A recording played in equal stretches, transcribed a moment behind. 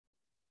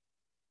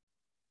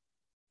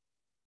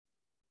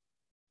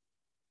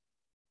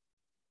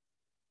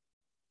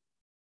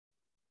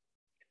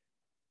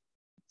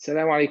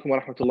Assalamu alaikum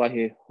wa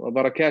rahmatullahi wa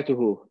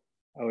barakatuhu.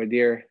 Our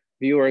dear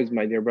viewers,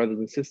 my dear brothers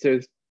and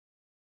sisters,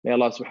 may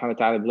Allah subhanahu wa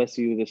ta'ala bless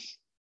you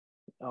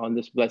on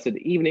this blessed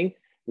evening.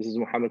 This is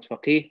Mohammad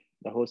Faqih,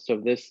 the host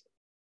of this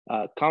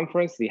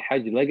conference, the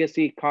Hajj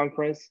Legacy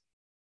Conference.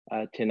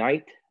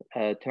 Tonight's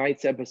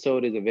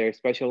episode is a very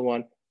special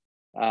one.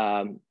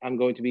 I'm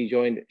going to be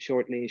joined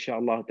shortly,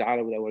 inshallah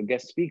ta'ala, with our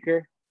guest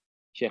speaker,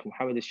 Sheikh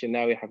Mohammad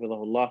Elshinawy,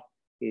 hafidhahullah.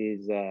 He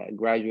is a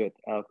graduate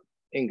of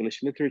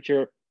English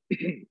literature,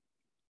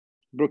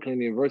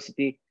 Brooklyn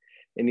University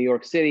in New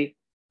York City.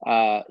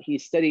 He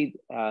studied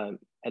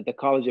at the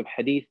College of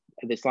Hadith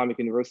at the Islamic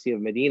University of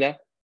Medina.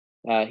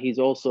 He's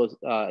also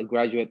a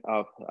graduate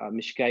of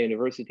Mishka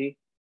University.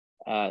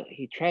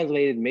 He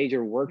translated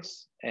major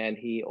works, and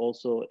he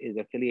also is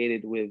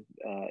affiliated with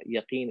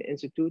Yaqeen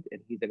Institute,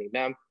 and he's an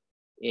imam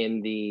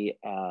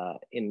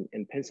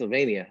in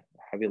Pennsylvania.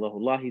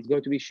 Hafidhahullah. He's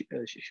going to be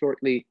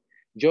shortly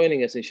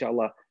joining us,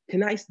 inshallah.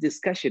 Tonight's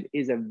discussion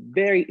is a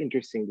very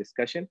interesting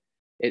discussion.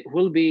 It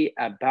will be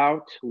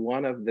about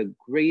one of the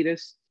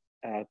greatest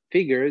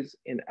figures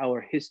in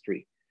our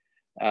history.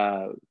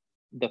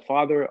 The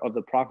father of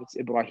the prophets,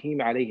 Ibrahim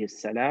alayhi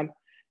salam,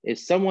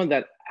 is someone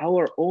that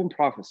our own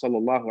Prophet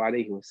sallallahu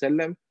alayhi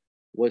wasallam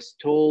was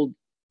told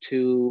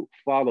to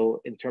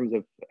follow in terms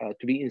of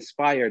to be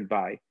inspired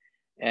by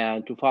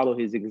and to follow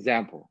his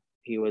example.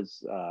 He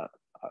was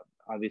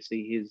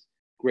obviously his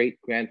great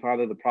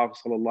grandfather, the Prophet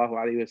sallallahu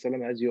alayhi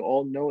wasallam, as you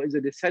all know, is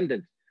a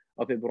descendant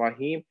of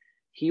Ibrahim.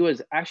 He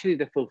was actually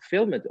the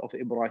fulfillment of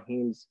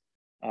Ibrahim's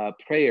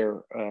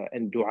prayer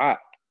and dua,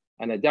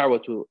 and a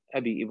da'wah to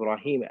Abi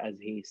Ibrahim, as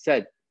he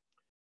said.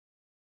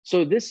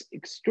 So this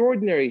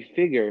extraordinary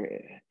figure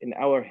in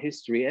our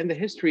history and the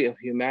history of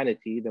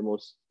humanity, the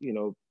most,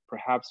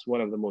 perhaps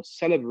one of the most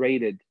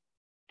celebrated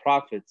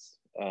prophets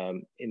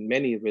in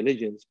many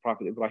religions,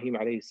 Prophet Ibrahim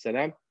alayhi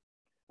salam,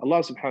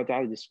 Allah subhanahu wa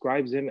ta'ala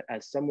describes him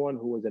as someone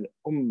who was an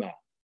ummah.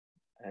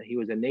 He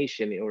was a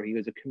nation, or he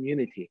was a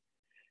community.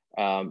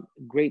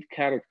 Great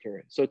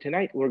character. So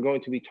tonight we're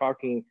going to be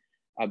talking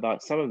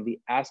about some of the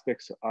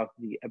aspects of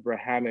the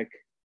Abrahamic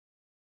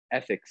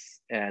ethics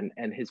and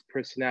his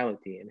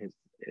personality and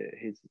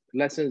his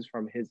lessons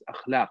from his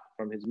akhlaq,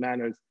 from his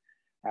manners,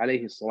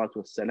 alayhi salatu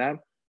wassalam.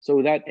 So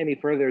without any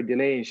further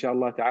delay,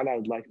 inshallah ta'ala, I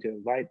would like to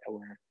invite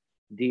our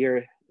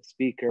dear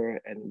speaker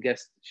and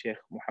guest, Sheikh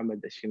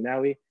Mohammad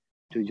Elshinawy,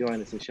 to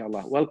join us,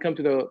 inshallah. Welcome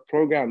to the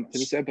program, to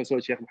this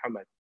episode, Sheikh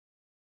Mohammad.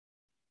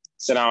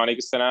 Assalamu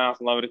alaikum wa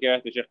rahmatullahi wa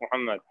barakatuh, Sheikh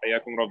Mohammad.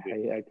 Hayyakum Rabbi.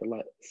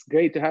 Hayyakallah. It's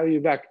great to have you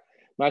back.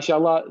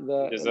 MashaAllah,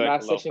 the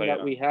last session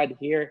that we had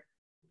here,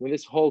 when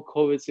this whole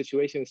COVID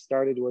situation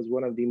started, was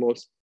one of the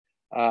most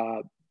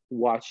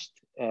watched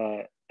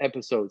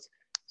episodes.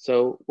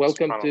 So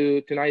welcome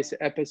to tonight's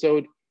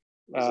episode.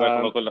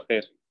 Alhamdulillah,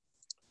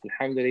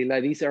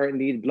 these are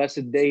indeed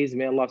blessed days.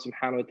 May Allah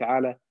subhanahu wa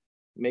ta'ala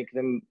make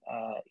them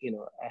a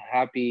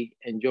happy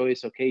and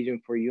joyous occasion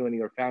for you and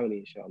your family,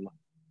 inshallah.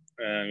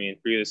 I mean,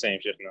 for you the same,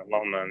 Shaykhna.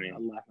 Allahumma ameen.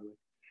 Allah.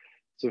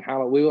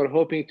 SubhanAllah. We were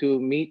hoping to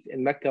meet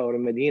in Mecca or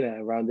in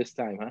Medina around this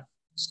time, huh?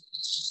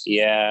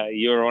 Yeah,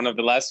 you were one of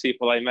the last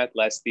people I met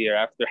last year.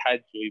 After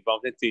Hajj, we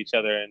bumped into each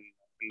other in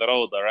the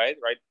Rawda, right?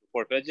 Right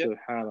before Fajr?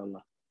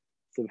 SubhanAllah.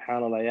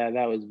 SubhanAllah. Yeah,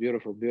 that was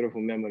beautiful,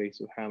 beautiful memory.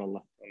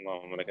 SubhanAllah.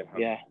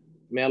 Yeah.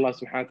 May Allah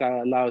subhanahu wa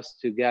ta'ala allow us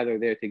to gather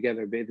there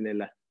together,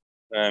 bi'idhnillah.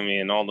 I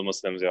mean, all the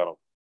Muslims, Ya Rab.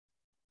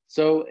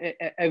 So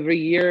every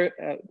year,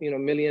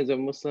 millions of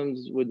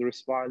Muslims would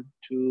respond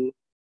to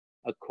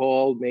a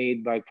call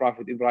made by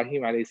Prophet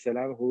Ibrahim alayhi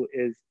salam, who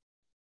is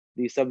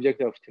the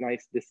subject of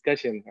tonight's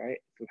discussion, right?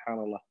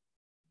 Subhanallah.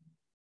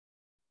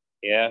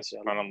 Yeah,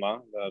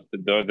 subhanallah.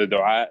 The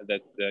dua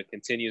that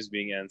continues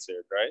being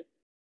answered, right?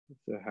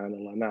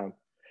 Subhanallah. Now,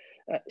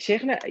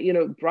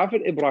 Shaykhna,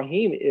 Prophet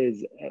Ibrahim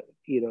is,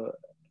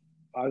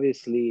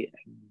 obviously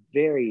a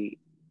very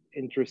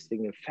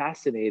interesting and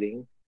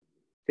fascinating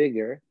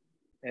figure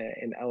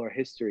in our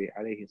history,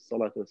 alayhi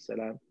salatu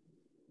wassalam.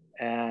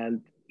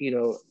 And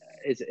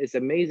it's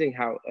amazing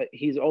how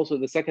he's also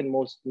the second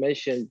most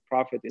mentioned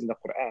prophet in the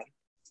Quran.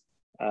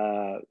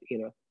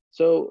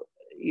 So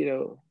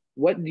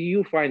what do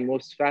you find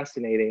most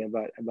fascinating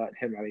about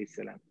him, alayhi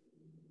salam?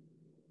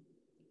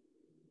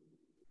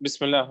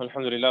 Bismillah,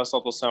 alhamdulillah,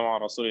 salatu wassalamu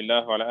ala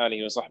rasulillah wa ala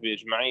alihi wa sahbihi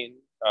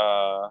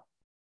ajma'in.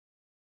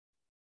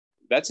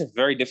 That's a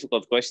very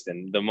difficult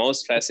question. The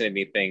most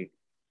fascinating thing.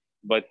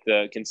 But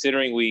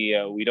considering we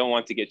don't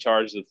want to get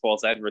charged with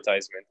false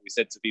advertisement, we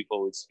said to people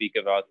who speak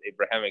about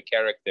Abrahamic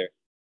character,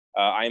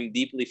 I'm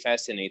deeply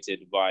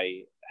fascinated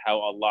by how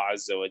Allah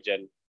Azza wa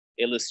Jal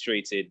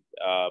illustrated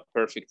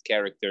perfect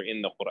character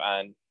in the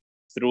Quran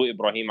through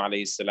Ibrahim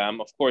alayhi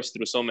salam, of course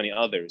through so many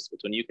others.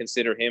 But when you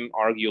consider him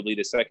arguably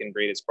the second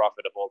greatest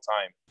prophet of all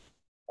time,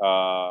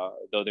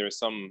 though there is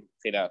some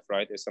khilaf,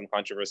 right? There's some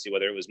controversy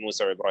whether it was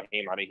Musa or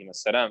Ibrahim alayhi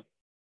salam.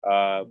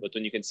 But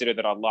when you consider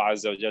that Allah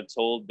Azza wa Jal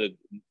told the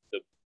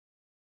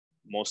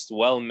most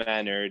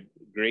well-mannered,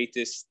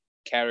 greatest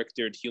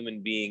charactered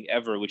human being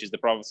ever, which is the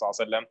Prophet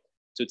ﷺ,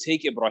 to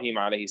take Ibrahim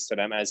alayhi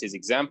salam as his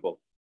example,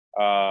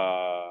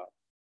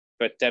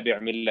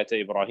 فَاتَّبِعْ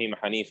مِلَّةَ إِبْرَاهِيمَ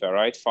حَنِيفًا,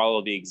 right?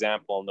 Follow the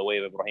example and the way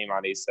of Ibrahim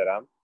alayhi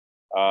salam.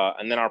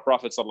 And then our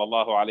Prophet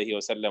sallallahu alaihi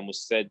wasallam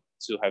was said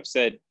to have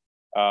said,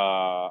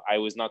 I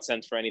was not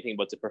sent for anything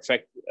but to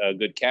perfect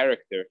good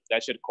character.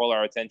 That should call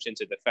our attention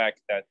to the fact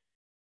that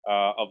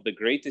of the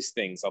greatest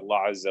things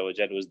Allah Azza wa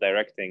Jal was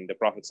directing the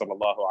Prophet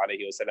sallallahu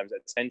alaihi wasallam's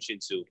attention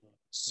to,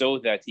 so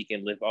that he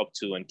can live up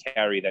to and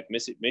carry that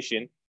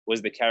mission,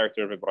 was the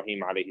character of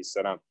Ibrahim alayhi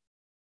salam.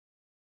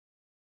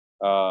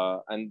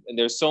 And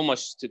there's so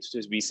much to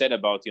be said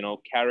about, you know,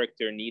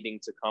 character needing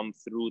to come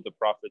through the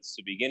prophets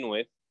to begin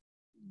with,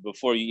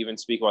 before you even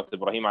speak about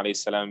Ibrahim alayhi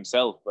salam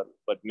himself.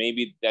 But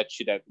maybe that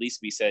should at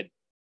least be said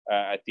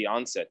at the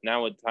onset.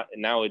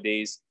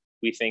 Nowadays,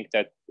 we think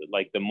that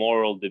like the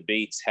moral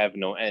debates have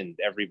no end.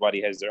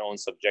 Everybody has their own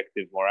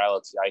subjective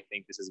morality. I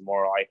think this is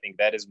moral. I think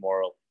that is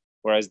moral.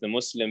 Whereas the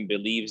Muslim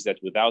believes that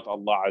without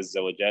Allah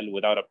Azza wa Jal,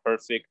 without a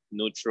perfect,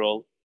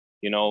 neutral,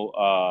 you know,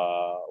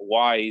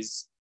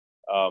 wise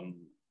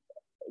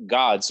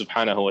God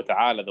subhanahu wa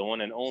ta'ala, the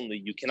one and only,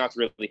 you cannot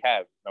really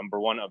have, number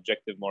one,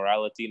 objective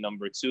morality.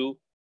 Number two,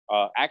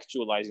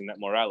 actualizing that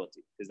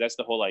morality. Because that's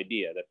the whole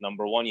idea, that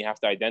number one, you have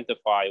to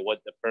identify what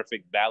the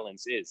perfect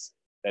balance is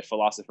that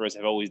philosophers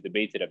have always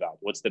debated about.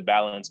 What's the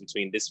balance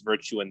between this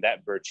virtue and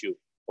that virtue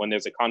when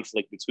there's a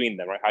conflict between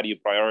them, right? How do you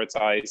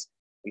prioritize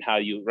and how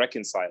you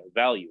reconcile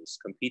values,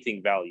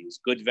 competing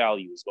values, good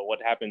values, but what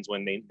happens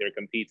when they're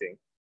competing?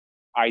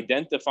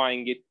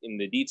 Identifying it in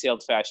the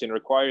detailed fashion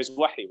requires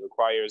wahi,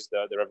 requires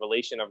the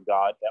revelation of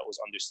God that was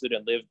understood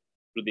and lived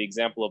through the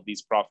example of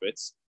these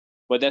prophets.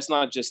 But that's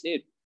not just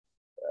it.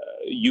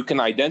 You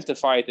can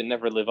identify it and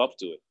never live up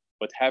to it.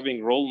 But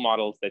having role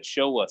models that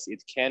show us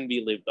it can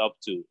be lived up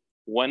to,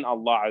 when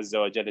Allah Azza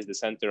wa Jal is the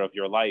center of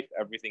your life,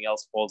 everything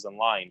else falls in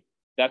line.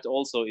 That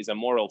also is a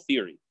moral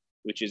theory,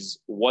 which is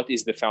what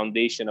is the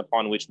foundation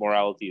upon which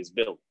morality is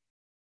built.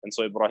 And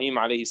so Ibrahim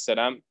alayhi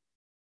salam,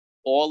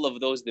 all of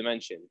those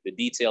dimensions, the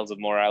details of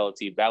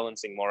morality,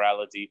 balancing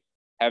morality,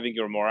 having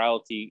your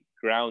morality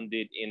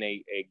grounded in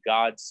a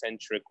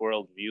God-centric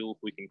worldview, if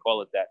we can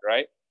call it that,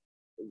 right?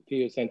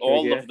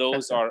 All of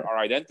those are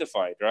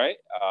identified, right?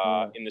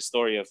 In the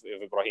story of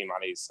Ibrahim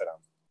alayhi salam.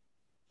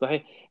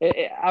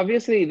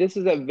 Obviously, this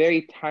is a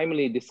very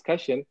timely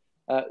discussion.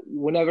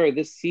 Whenever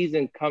this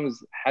season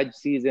comes, Hajj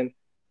season,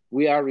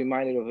 we are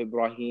reminded of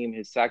Ibrahim,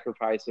 his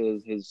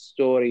sacrifices, his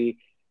story.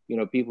 You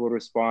know, people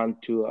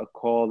respond to a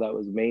call that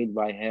was made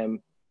by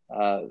him.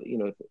 You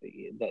know,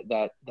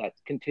 that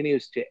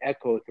continues to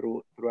echo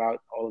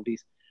throughout all of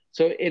these.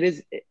 So it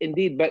is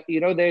indeed, but you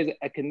know, there's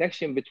a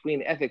connection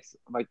between ethics.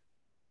 Like,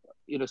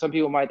 you know, some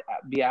people might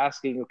be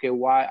asking, okay,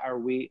 why are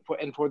we?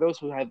 For those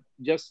who have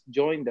just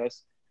joined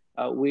us,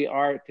 we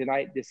are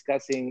tonight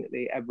discussing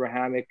the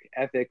Abrahamic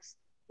ethics,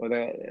 or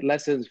the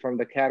lessons from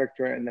the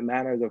character and the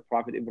manners of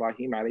Prophet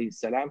Ibrahim alayhi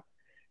salam.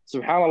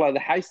 SubhanAllah, the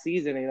Hajj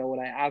season, you know, when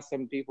I asked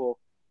some people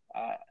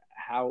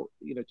how,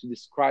 you know, to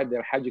describe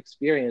their Hajj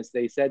experience,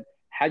 they said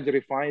Hajj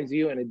refines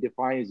you and it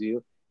defines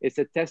you. It's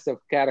a test of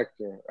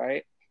character,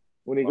 right?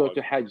 When you go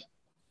to Hajj.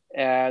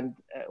 And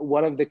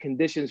one of the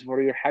conditions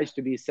for your Hajj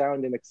to be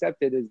sound and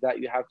accepted is that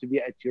you have to be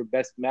at your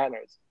best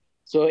manners.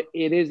 So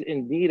it is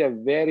indeed a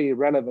very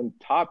relevant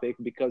topic,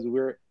 because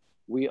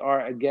we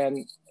are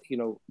again, you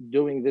know,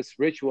 doing this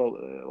ritual,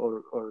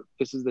 or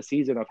this is the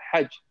season of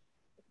Hajj.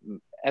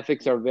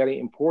 Ethics are very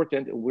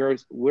important.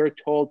 We're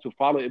told to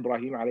follow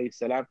Ibrahim alayhi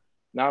salam,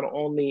 not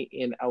only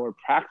in our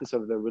practice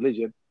of the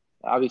religion.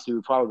 Obviously,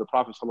 we follow the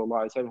Prophet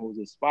sallallahu alaihi wasallam, who was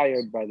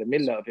inspired by the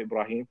millah of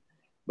Ibrahim,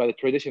 by the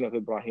tradition of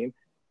Ibrahim.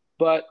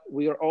 But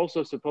we are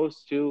also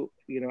supposed to,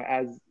 you know,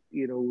 as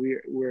you know,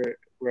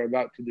 we're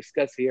about to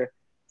discuss here,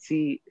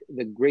 see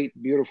the great,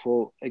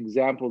 beautiful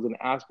examples and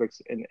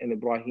aspects in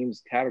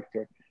Ibrahim's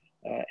character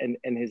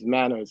and his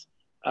manners.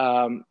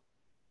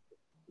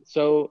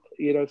 So,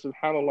 you know,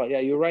 subhanAllah, yeah,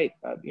 you're right,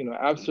 you know,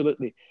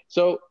 absolutely.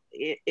 So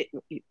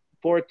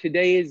for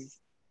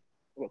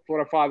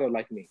a father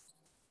like me,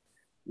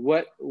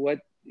 what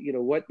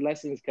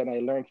lessons can I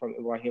learn from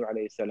Ibrahim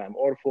alayhi salam,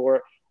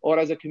 or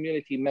as a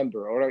community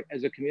member, or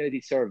as a community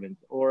servant,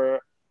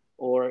 or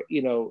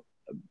you know,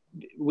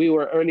 we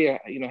were earlier,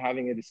 you know,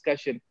 having a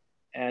discussion,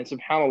 and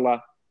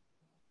subhanAllah,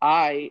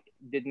 I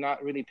did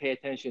not really pay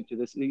attention to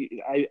this.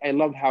 I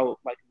love how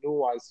like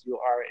nuanced you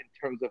are in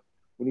terms of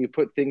when you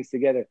put things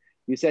together.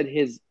 You said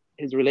his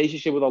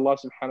relationship with Allah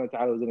subhanahu wa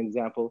ta'ala was an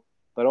example,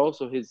 but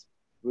also his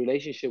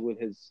relationship with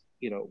his,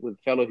 you know, with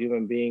fellow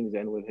human beings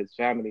and with his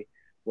family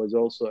was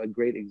also a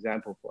great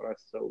example for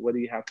us. So what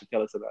do you have to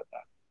tell us about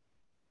that?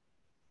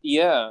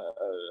 Yeah.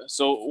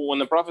 So when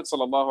the Prophet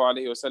sallallahu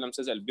alaihi wasallam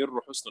says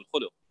al-birru husnul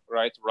khuluq,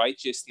 right?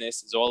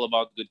 Righteousness is all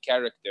about good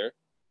character.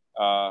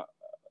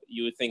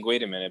 You would think,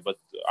 wait a minute, but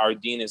our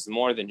deen is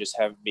more than just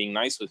being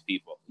nice with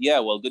people. Yeah,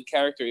 well, good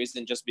character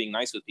isn't just being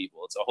nice with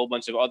people. It's a whole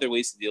bunch of other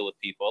ways to deal with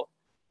people.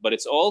 But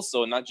it's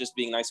also not just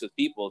being nice with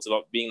people. It's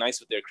about being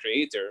nice with their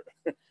creator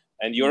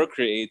and your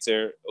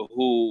creator,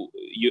 who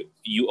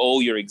you owe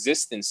your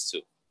existence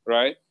to,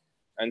 right?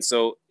 And so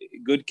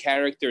good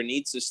character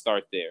needs to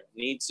start there,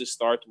 needs to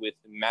start with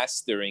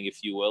mastering, if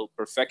you will,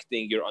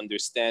 perfecting your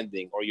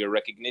understanding or your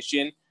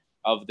recognition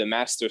of the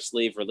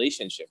master-slave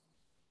relationship.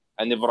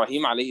 And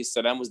Ibrahim alayhi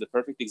salam was the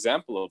perfect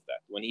example of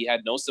that. When he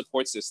had no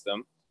support system,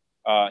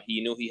 he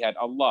knew he had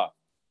Allah.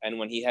 And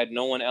when he had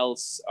no one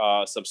else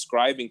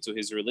subscribing to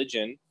his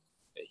religion,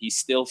 he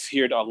still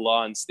feared Allah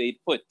and stayed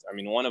put. I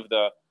mean, one of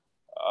the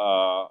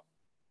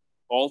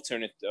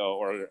alternate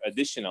or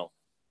additional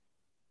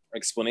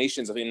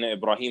explanations of Inna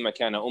Ibrahim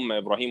kana ummah,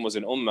 Ibrahim was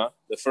an ummah.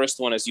 The first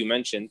one, as you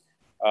mentioned,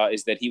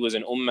 is that he was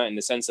an ummah in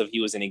the sense of he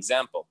was an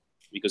example,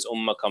 because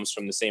ummah comes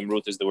from the same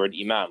root as the word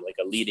imam, like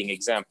a leading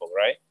example,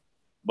 right?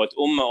 But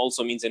ummah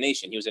also means a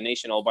nation. He was a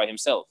nation all by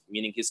himself,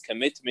 meaning his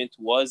commitment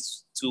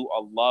was to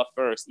Allah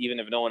first, even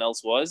if no one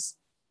else was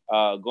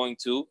going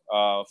to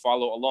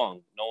follow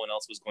along. No one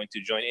else was going to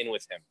join in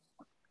with him.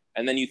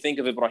 And then you think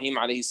of Ibrahim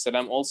alayhi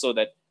salam also,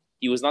 that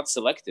he was not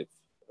selective,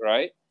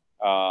 right?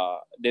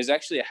 There's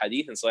actually a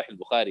hadith in Sahih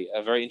al-Bukhari,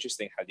 a very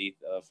interesting hadith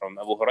from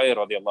Abu Hurairah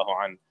radiallahu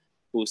anhu,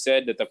 who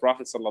said that the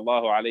Prophet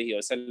sallallahu alayhi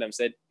wasallam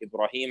said,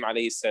 Ibrahim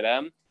alayhi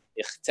salam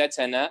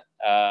اختتن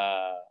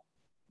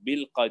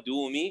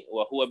بالقدوم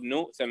وهو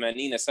ابن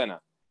 80 سنة,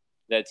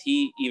 that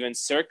he even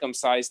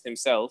circumcised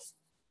himself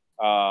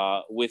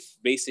with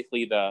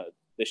basically the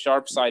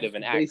sharp side of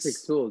an axe.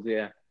 Basic tools,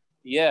 yeah.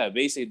 Yeah,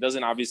 basically, it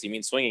doesn't obviously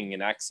mean swinging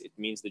an axe. It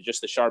means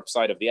just the sharp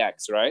side of the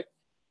axe, right?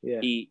 Yeah.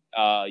 He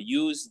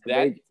used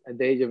that at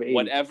the age of 80.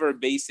 Whatever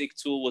basic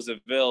tool was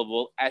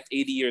available at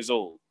 80 years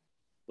old.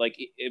 Like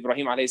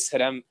Ibrahim alayhi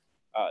salam,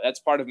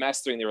 that's part of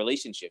mastering the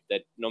relationship,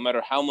 that no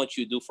matter how much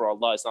you do for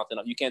Allah, it's not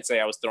enough. You can't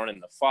say I was thrown in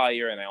the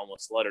fire and I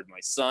almost slaughtered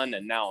my son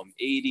and now I'm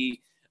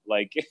 80.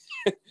 Like,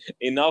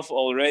 enough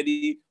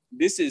already.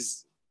 This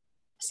is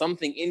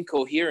something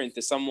incoherent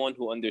to someone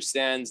who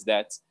understands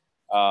that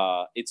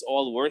it's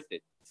all worth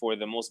it for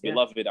the most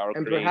beloved, our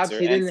and Creator,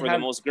 and for the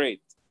most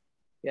great.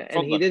 Yeah,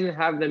 and he didn't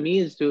have the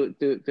means to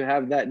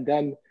have that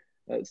done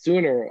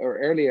sooner or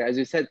earlier, as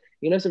you said.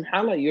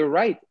 SubhanAllah, you're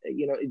right.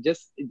 It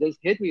just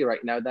hit me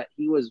right now that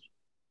he was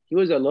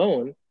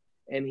alone,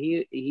 and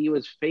he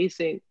was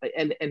facing,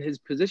 and his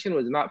position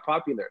was not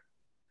popular,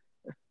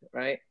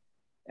 right?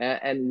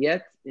 And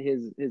yet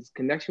his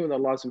connection with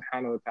Allah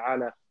subhanahu wa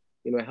ta'ala,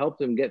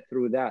 helped him get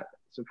through that.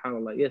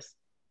 SubhanAllah, yes.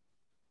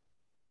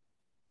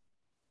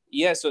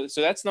 Yeah, so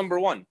that's number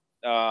one.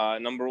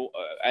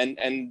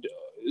 And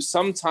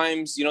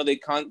sometimes,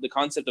 the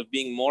concept of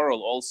being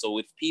moral also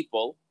with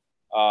people,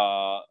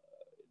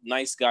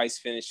 nice guys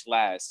finish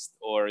last,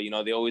 or,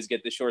 they always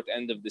get the short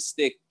end of the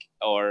stick,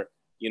 or,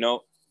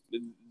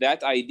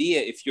 that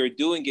idea, if you're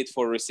doing it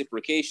for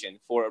reciprocation,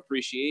 for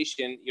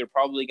appreciation, you're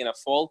probably going to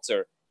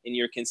falter in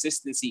your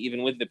consistency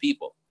even with the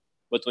people.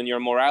 But when your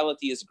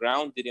morality is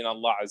grounded in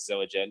Allah Azza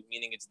wa Jal,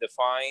 meaning it's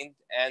defined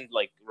and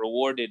like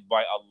rewarded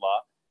by Allah,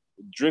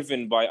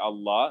 driven by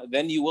Allah,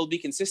 then you will be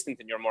consistent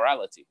in your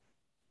morality.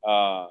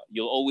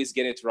 You'll always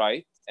get it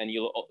right, and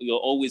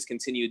you'll always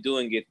continue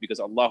doing it because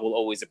Allah will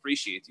always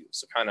appreciate you,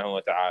 subhanahu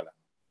wa ta'ala.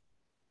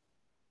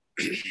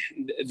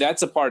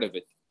 That's a part of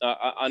it.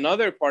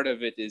 Another part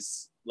of it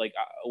is like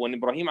when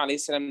Ibrahim alayhi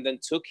salam then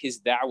took his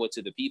da'wah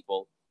to the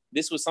people,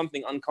 this was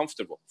something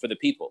uncomfortable for the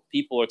people.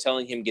 People are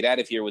telling him, get out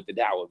of here with the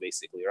da'wah,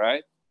 basically,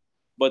 right?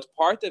 But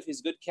part of his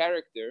good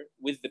character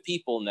with the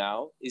people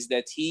now is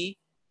that he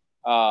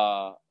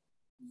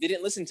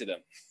didn't listen to them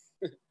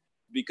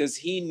because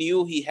he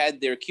knew he had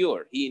their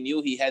cure. He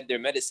knew he had their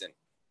medicine.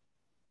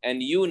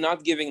 And you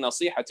not giving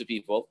nasiha to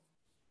people,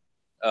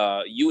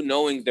 you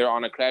knowing they're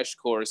on a crash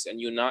course and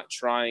you not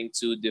trying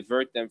to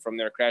divert them from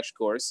their crash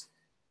course,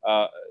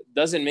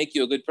 doesn't make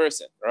you a good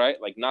person, right?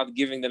 Like not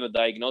giving them a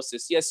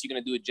diagnosis. Yes, you're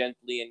going to do it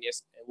gently, and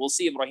yes, we'll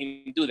see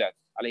Ibrahim do that,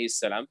 alayhi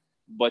salam,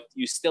 but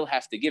you still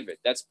have to give it.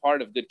 That's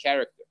part of good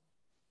character.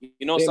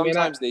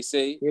 Sometimes they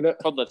say,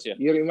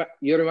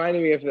 you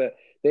reminded me of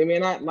they may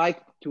not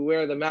like to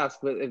wear the mask,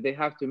 but if they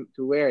have to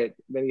wear it,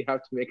 then you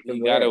have to make them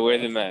wear it. You gotta wear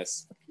the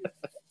mask.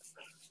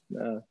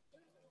 No.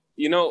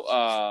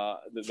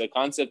 The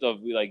concept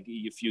of like,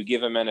 if you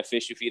give a man a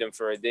fish, you feed him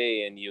for a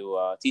day, and you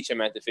teach a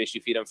man to fish,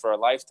 you feed him for a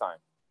lifetime.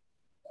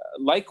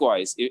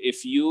 Likewise,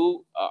 if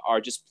you are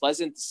just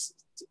pleasant,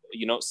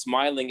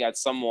 smiling at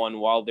someone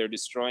while they're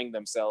destroying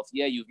themselves,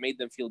 yeah, you've made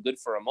them feel good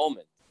for a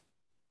moment.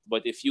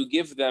 But if you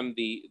give them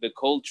the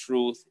cold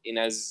truth in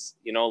as,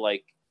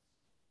 like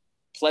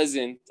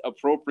pleasant,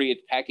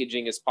 appropriate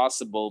packaging as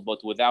possible, but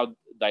without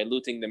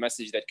diluting the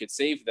message that could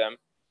save them,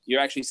 you're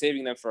actually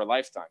saving them for a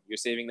lifetime. You're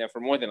saving them for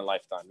more than a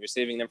lifetime. You're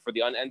saving them for the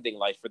unending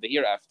life, for the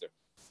hereafter.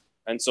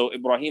 And so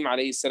Ibrahim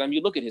alayhi salam,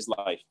 you look at his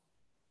life.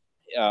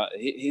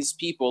 His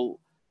people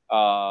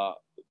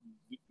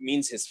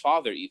means his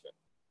father even.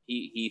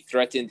 He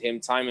threatened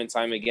him time and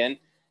time again,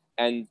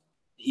 and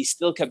he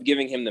still kept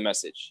giving him the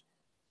message.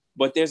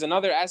 But there's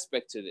another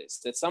aspect to this,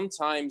 that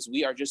sometimes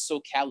we are just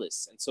so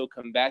callous and so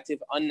combative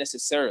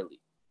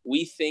unnecessarily.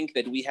 We think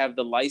that we have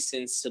the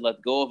license to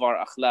let go of our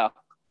akhlaq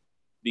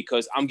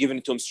because I'm giving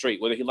it to him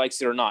straight, whether he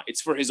likes it or not.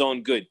 It's for his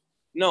own good.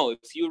 No, if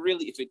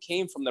it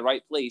came from the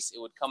right place, it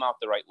would come out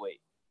the right way,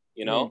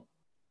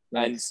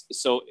 And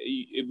so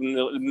Ibn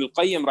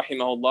al-Qayyim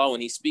rahimahullah,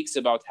 when he speaks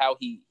about how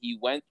he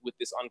went with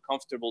this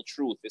uncomfortable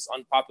truth, this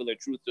unpopular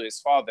truth to his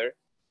father,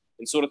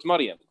 in Surah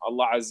Maryam,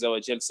 Allah Azza wa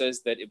Jal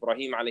says that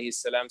Ibrahim alayhi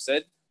salam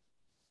said,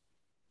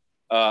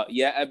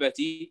 Ya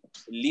abati,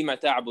 lima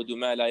ta'budu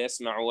ma la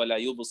yasma'u wa la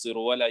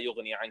yubsiru wa la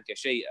yughni anka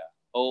shay'a.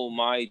 Oh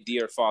my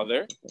dear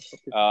father,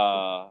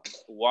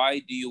 why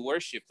do you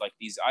worship like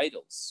these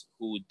idols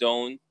who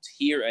don't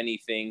hear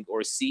anything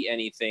or see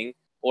anything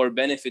or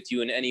benefit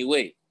you in any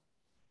way?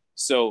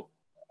 So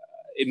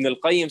Ibn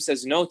al-Qayyim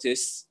says,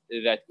 notice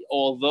that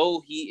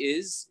although he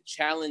is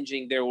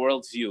challenging their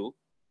worldview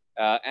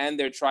and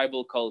their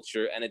tribal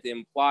culture, and it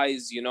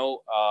implies,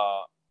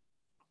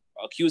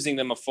 accusing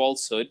them of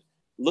falsehood,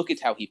 look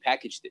at how he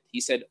packaged it. He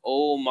said,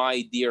 oh,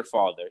 my dear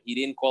father. He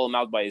didn't call him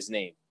out by his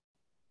name,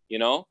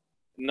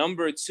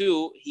 Number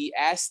two, he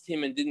asked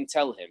him and didn't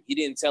tell him. He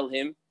didn't tell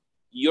him,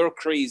 you're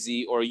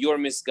crazy or you're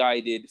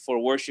misguided for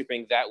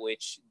worshiping that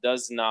which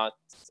does not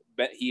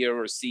hear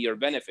or see or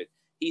benefit.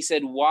 He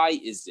said, why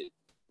is it,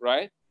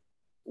 right?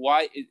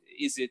 Why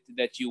is it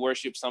that you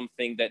worship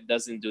something that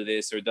doesn't do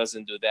this or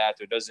doesn't do that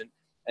or doesn't?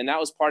 And that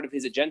was part of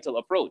his gentle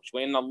approach.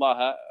 وَإِنَّ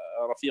اللَّهَ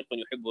رَفِيقٌ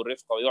يُحِبُّ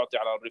الرِّفْقَ وَيُعْطِي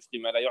عَلَى الرِّفْقِ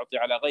مَا لَا يُعْطِي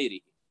عَلى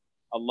غَيْرِهِ.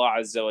 Allah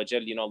Azza wa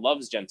Jal,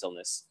 loves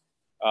gentleness.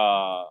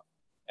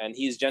 And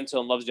he's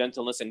gentle and loves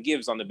gentleness and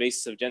gives on the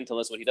basis of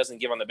gentleness what he doesn't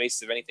give on the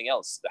basis of anything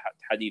else, the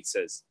hadith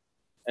says.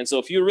 And so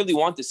if you really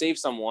want to save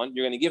someone,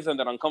 you're going to give them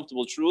that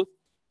uncomfortable truth,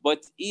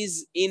 but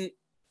is in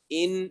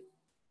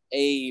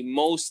a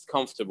most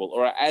comfortable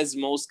or as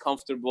most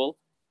comfortable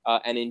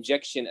an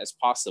injection as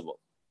possible.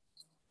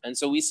 And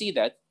so we see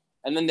that.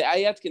 And then the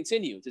ayat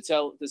continue to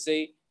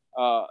say,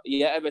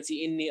 Ya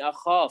abati inni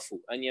akhafu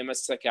an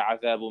yamassaka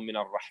adhabun min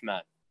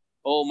ar-Rahman.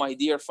 Oh, my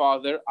dear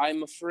father,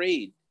 I'm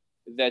afraid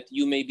that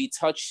you may be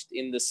touched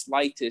in the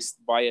slightest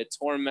by a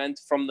torment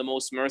from the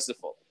most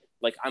merciful.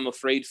 Like, I'm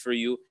afraid for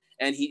you,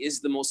 and he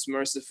is the most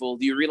merciful.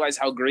 Do you realize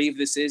how grave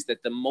this is,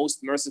 that the most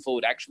merciful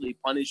would actually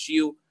punish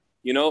you?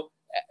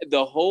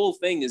 The whole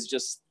thing is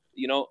just,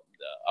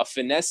 a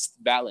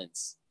finessed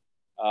balance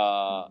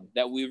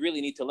that we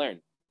really need to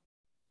learn.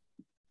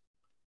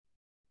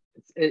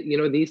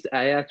 These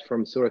ayat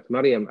from Surah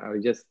Maryam are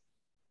just,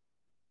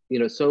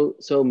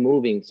 so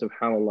moving,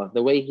 subhanAllah.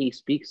 The way he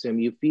speaks to him,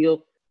 you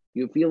feel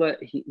that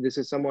this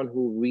is someone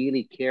who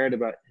really cared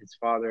about his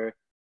father.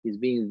 He's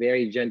being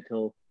very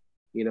gentle,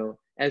 and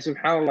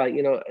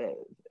subhanAllah,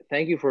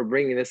 thank you for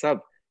bringing this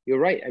up. You're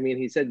right. I mean,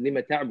 he said,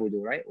 lima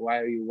ta'budu, right? Why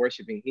are you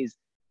worshiping? He's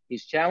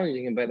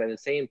challenging him, but at the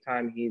same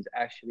time, he's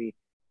actually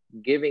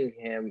giving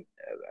him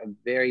a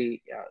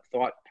very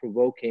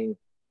thought-provoking,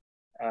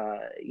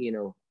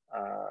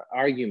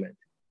 argument.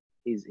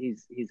 He's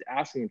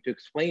asking him to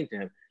explain to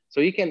him. So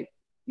you can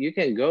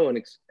go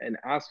and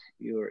ask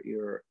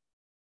your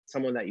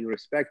someone that you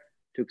respect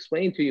to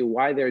explain to you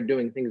why they're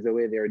doing things the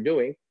way they're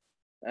doing.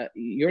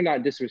 You're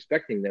not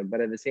disrespecting them, but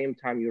at the same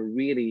time, you're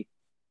really,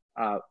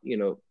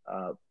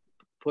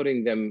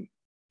 putting them,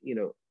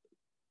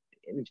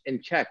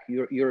 in check.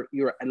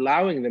 You're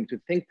allowing them to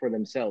think for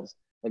themselves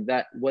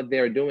that what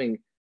they're doing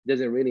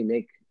doesn't really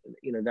make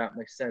that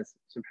much sense.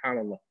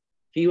 Subhanallah.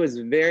 He was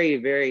very,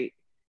 very,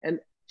 and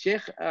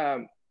Sheikh,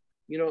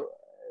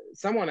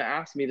 someone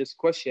asked me this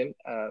question.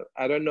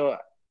 I don't know.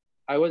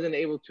 I wasn't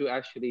able to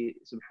actually,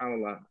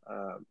 subhanallah,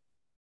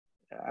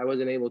 I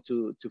wasn't able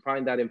to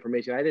find that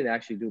information. I didn't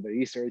actually do the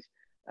research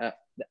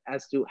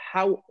as to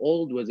how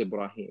old was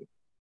Ibrahim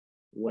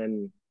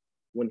when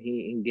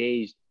he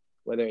engaged,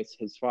 whether it's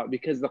his father,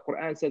 because the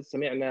Quran said,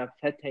 سَمِعْنَا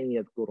فَتًى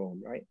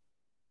يَذْكُرُهُمْ, right?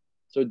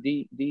 So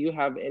do you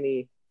have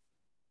any?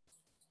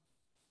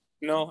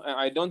 No,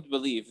 I don't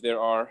believe there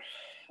are.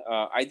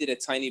 I did a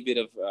tiny bit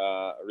of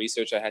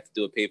research. I had to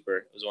do a paper.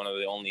 It was one of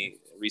the only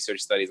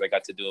research studies I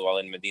got to do while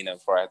in Medina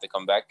before I had to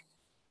come back.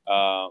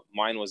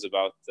 Mine was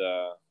about,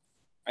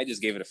 I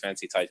just gave it a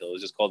fancy title. It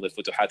was just called the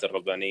Futuhat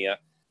al-Rabbaniya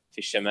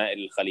fi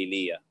Shama'il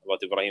al-Khaliliya,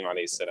 about Ibrahim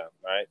alayhi salam,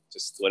 right?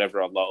 Just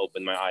whatever Allah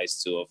opened my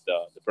eyes to of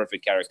the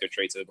perfect character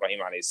traits of Ibrahim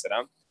alayhi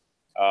salam.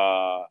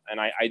 And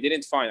I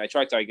didn't find, I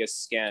tried to, I guess,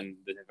 scan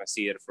the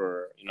tafsir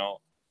for,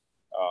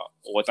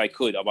 what I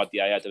could about the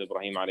ayat of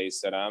Ibrahim alayhi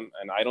salam,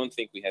 and I don't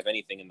think we have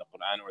anything in the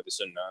Quran or the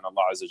Sunnah, and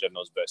Allah Azza wa Jalla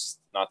knows best,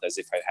 not as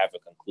if I have a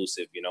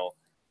conclusive,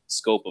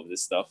 scope of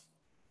this stuff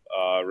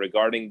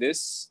regarding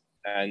this.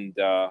 And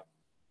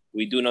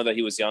we do know that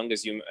he was young,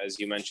 as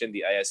you mentioned.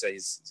 The ayah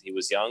says he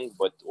was young,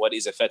 but what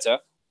is a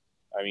feta?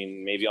 I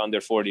mean, maybe under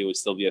 40 would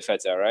still be a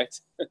feta, right?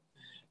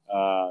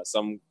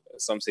 Some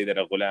say that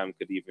a ghulam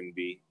could even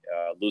be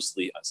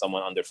loosely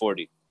someone under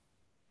 40.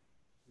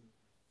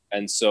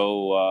 And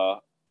so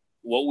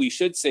what we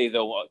should say,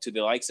 though, to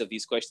the likes of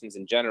these questions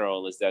in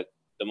general is that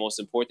the most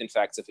important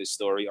facts of his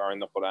story are in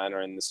the Quran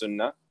or in the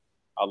Sunnah.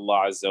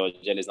 Allah Azza wa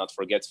Jalla is not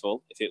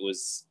forgetful. If it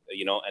was,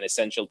 an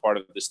essential part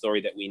of the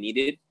story that we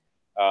needed,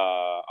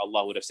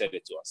 Allah would have said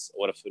it to us,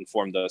 would have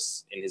informed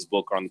us in his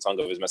book or on the tongue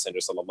of his messenger,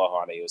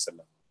 sallallahu alayhi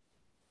wasallam.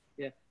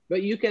 Yeah,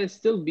 but you can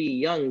still be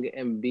young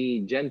and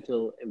be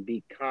gentle and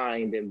be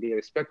kind and be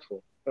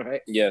respectful, all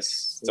right?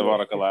 Yes,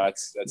 tabarakallah.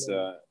 That's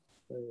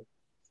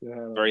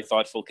Very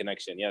thoughtful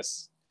connection.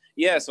 Yes.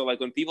 Yeah. So like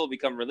when people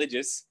become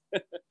religious,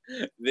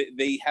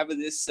 they have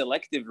this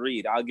selective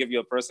read. I'll give you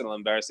a personal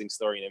embarrassing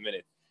story in a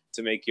minute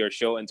to make your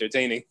show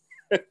entertaining.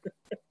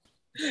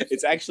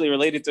 It's actually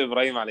related to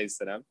Ibrahim alayhi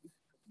salam,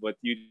 but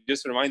you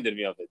just reminded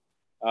me of it.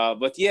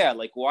 But yeah,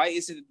 like why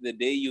is it the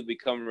day you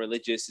become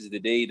religious is the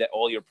day that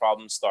all your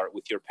problems start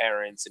with your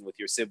parents and with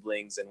your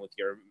siblings and with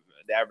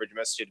the average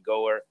masjid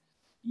goer?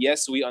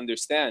 Yes, we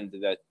understand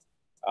that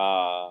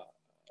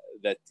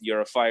that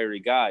you're a fiery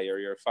guy or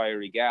you're a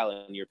fiery gal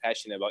and you're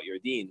passionate about your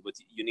deen, but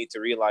you need to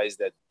realize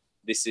that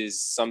this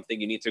is something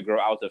you need to grow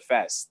out of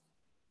fast.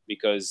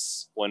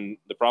 Because when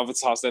the Prophet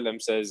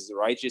ﷺ says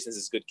righteousness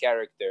is good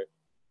character,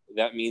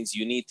 that means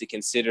you need to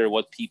consider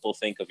what people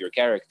think of your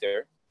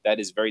character. That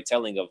is very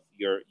telling of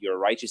your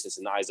righteousness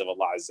in the eyes of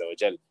Allah Azza wa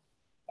Jal.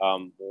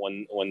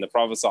 When the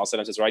Prophet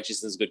ﷺ says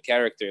righteousness is good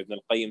character, Ibn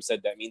al-Qayyim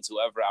said that means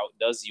whoever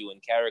outdoes you in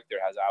character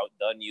has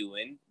outdone you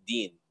in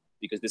deen,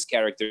 because this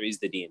character is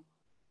the deen.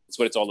 That's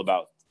what it's all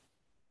about.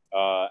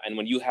 And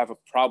when you have a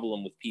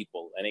problem with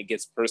people and it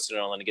gets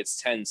personal and it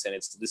gets tense and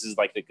this is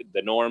like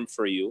the norm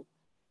for you,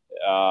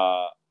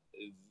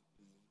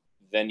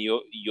 then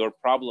your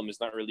problem is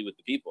not really with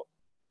the people.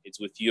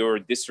 It's with your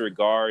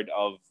disregard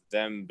of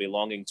them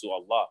belonging to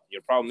Allah.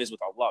 Your problem is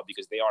with Allah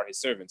because they are His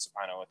servants,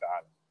 subhanahu wa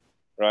ta'ala.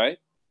 Right?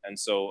 And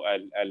so,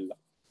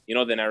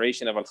 the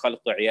narration of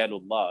Al-Khalq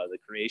Iyalullah, the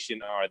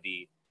creation are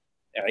the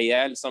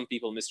Iyal, some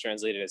people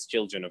mistranslate it as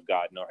children of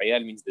God. No,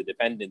 Iyal means the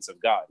dependents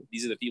of God.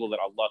 These are the people that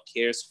Allah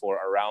cares for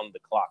around the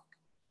clock.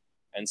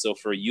 And so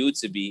for you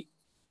to be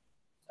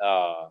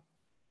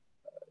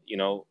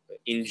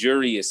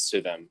injurious to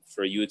them,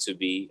 for you to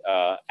be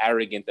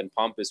arrogant and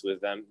pompous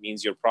with them,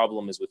 means your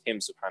problem is with Him,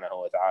 subhanahu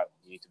wa ta'ala.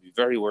 You need to be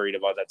very worried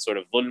about that sort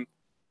of dhulm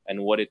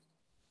and what it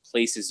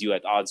places you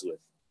at odds with.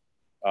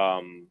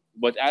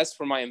 But as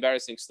for my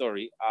embarrassing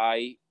story,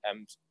 I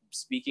am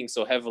speaking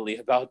so heavily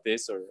about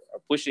this or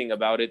pushing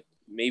about it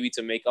maybe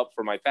to make up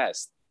for my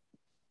past.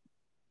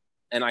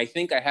 And I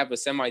think I have a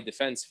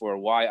semi-defense for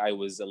why I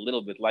was a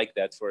little bit like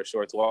that for a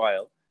short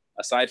while,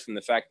 aside from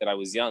the fact that I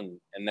was young,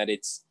 and that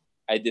it's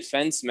a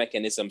defense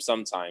mechanism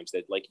sometimes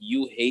that like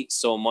you hate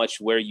so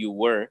much where you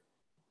were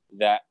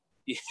that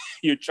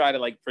you try to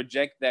like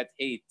project that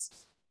hate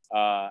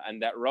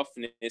and that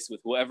roughness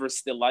with whoever's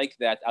still like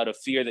that out of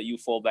fear that you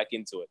fall back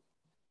into it.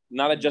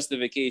 Not a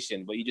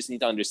justification, but you just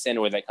need to understand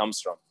where that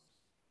comes from.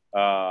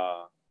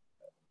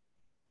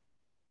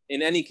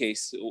 In any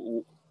case,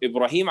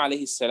 Ibrahim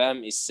alayhi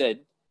salam is said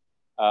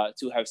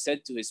to have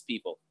said to his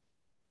people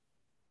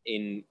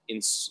in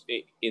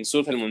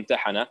Surah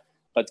Al-Mumtahana,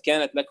 قد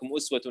كانت لكم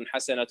أسوة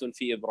حسنة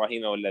في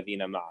إبراهيم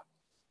والذين معه.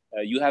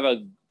 You have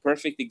a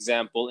perfect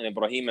example in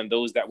Ibrahim and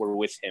those that were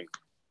with him.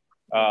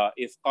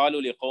 إذ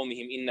قالوا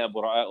لقومهم إنا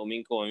براء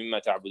منكم ومما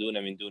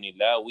تعبدون من دون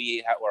الله.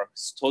 We are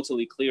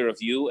totally clear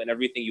of you and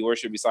everything you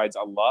worship besides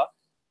Allah.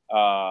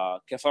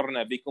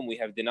 كفرنا بكم, we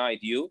have denied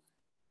you.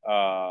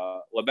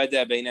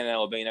 وبدا بيننا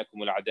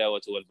وبينكم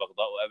العداوة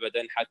والبغضاء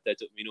أبدا حتى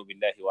تؤمنوا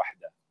بالله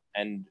وحده.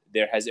 And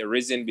there has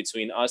arisen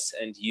between us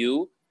and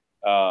you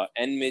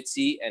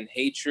enmity and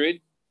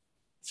hatred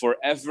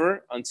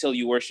forever until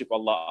you worship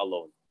Allah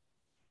alone.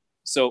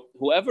 So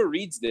whoever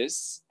reads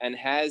this and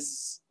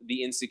has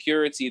the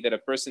insecurity that a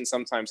person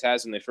sometimes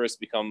has when they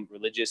first become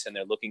religious and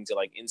they're looking to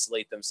like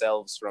insulate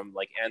themselves from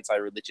like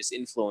anti-religious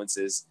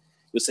influences,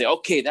 you'll say,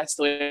 okay, that's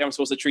the way I'm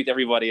supposed to treat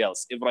everybody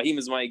else. Ibrahim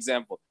is my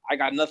example. I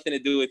got nothing to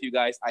do with you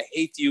guys. I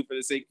hate you for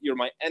the sake, you're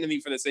my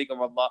enemy for the sake of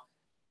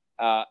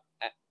Allah.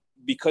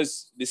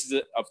 Because this is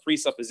a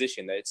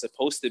presupposition that it's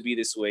supposed to be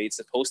this way. It's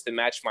supposed to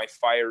match my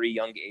fiery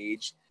young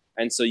age.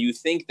 And so you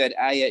think that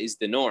ayah is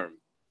the norm,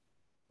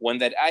 when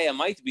that ayah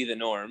might be the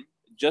norm,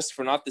 just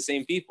for not the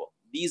same people.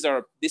 This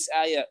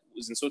ayah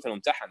was in Surah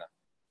Al-Mumtahana.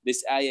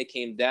 This ayah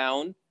came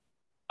down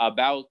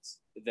about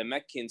the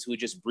Meccans who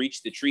just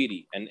breached the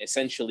treaty and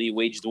essentially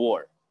waged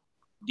war.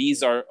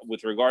 These are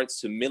with regards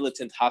to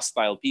militant,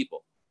 hostile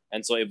people.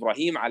 And so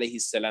Ibrahim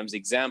alayhi salam's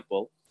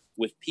example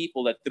with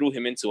people that threw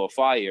him into a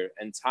fire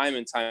and time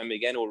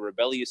again were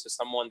rebellious to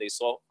someone they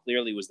saw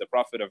clearly was the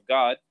Prophet of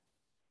God,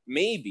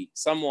 maybe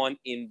someone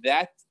in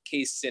that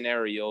case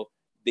scenario,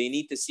 they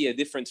need to see a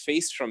different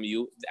face from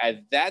you.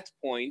 At that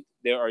point,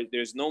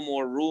 there's no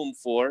more room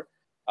for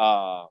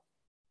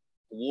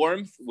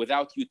warmth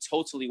without you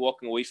totally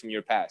walking away from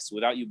your past,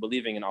 without you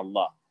believing in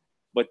Allah.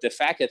 But the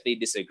fact that they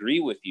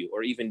disagree with you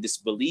or even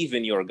disbelieve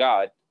in your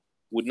God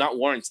would not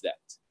warrant that.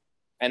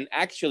 And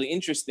actually,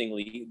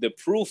 interestingly, the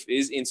proof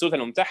is in Surah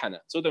Al-Mumtahana.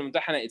 Surah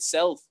Al-Mumtahana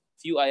itself,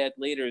 a few ayat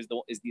later, is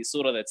the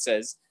surah that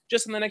says,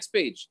 just on the next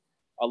page,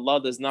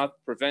 Allah does not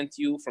prevent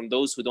you from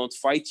those who don't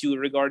fight you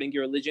regarding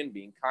your religion,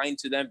 being kind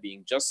to them,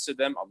 being just to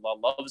them. Allah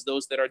loves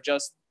those that are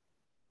just.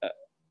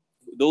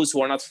 Those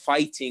who are not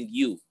fighting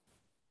you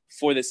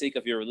for the sake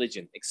of your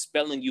religion,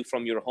 expelling you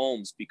from your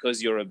homes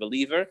because you're a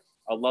believer,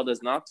 Allah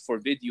does not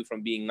forbid you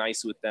from being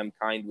nice with them,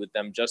 kind with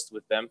them, just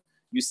with them.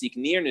 You seek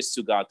nearness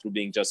to God through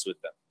being just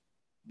with them.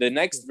 The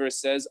next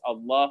verse says,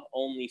 Allah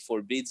only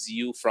forbids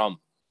you from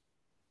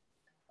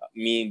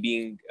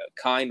being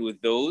kind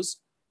with those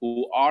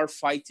who are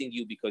fighting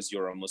you because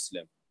you're a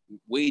Muslim,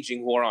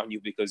 waging war on you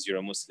because you're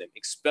a Muslim,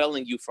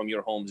 expelling you from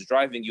your homes,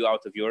 driving you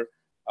out of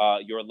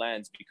your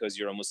lands because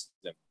you're a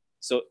Muslim.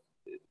 So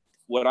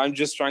what I'm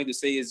just trying to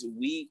say is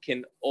we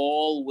can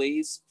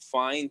always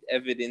find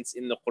evidence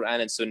in the Quran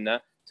and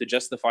Sunnah to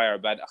justify our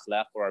bad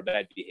akhlaq or our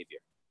bad behavior.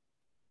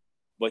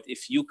 But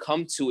if you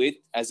come to it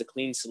as a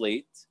clean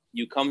slate,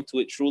 you come to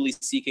it truly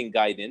seeking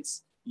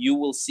guidance, you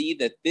will see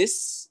that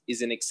this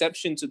is an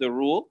exception to the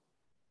rule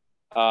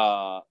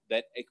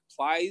that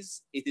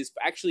applies. It is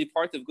actually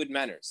part of good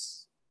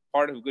manners.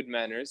 Part of good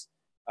manners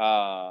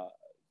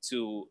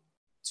to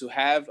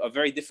have a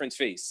very different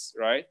face,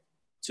 right?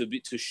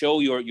 To show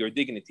your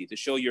dignity, to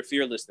show your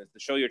fearlessness, to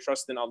show your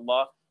trust in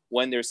Allah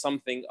when there's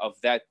something of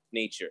that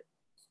nature.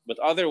 But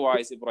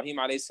otherwise, Ibrahim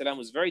alayhi salam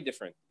was very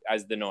different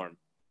as the norm.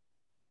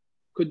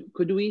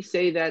 Could we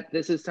say that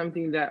this is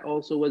something that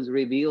also was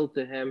revealed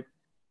to him,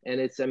 and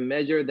it's a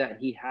measure that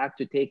he had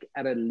to take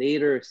at a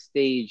later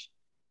stage?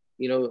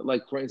 You know,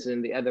 like for instance,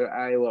 in the other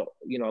ayah,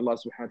 you know, Allah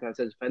subhanahu wa ta'ala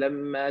says,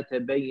 فَلَمَّا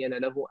تَبَيَّنَ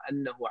لَهُ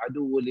أَنَّهُ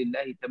عَدُوٌّ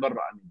لِلَّهِ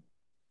تَبَرَّأَ مِنْهُ.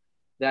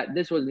 That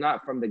this was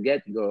not from the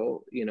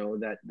get-go, you know,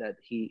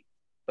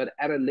 but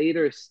at a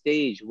later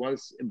stage,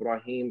 once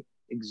Ibrahim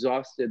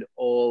exhausted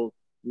all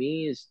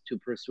means to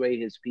persuade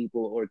his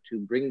people or to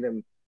bring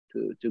them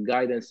to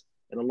guidance,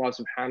 and Allah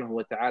subhanahu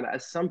wa ta'ala,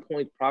 at some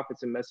point,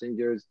 prophets and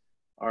messengers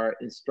are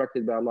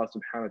instructed by Allah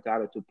subhanahu wa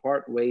ta'ala to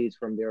part ways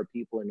from their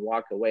people and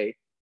walk away,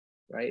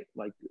 right?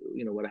 Like,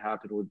 you know, what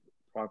happened with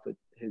Prophet,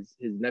 his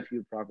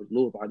nephew, Prophet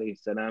Lut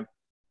alayhi salam,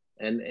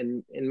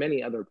 and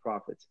many other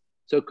prophets.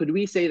 So could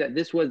we say that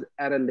this was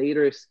at a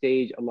later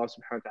stage, Allah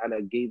subhanahu wa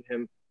ta'ala gave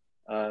him,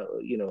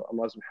 you know,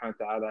 Allah subhanahu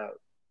wa ta'ala,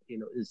 you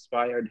know,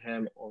 inspired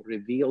him or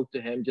revealed to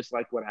him, just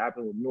like what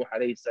happened with Nuh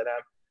alayhi salam.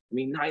 I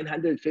mean,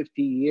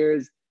 950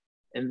 years,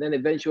 and then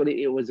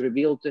eventually it was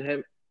revealed to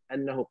him,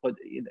 أنه قد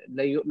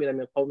لا يؤمن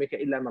من قومك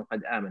إلا من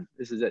قد آمن.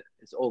 This is it,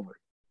 it's over,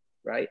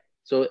 right?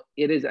 So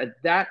it is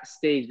at that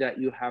stage that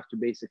you have to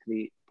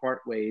basically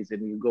part ways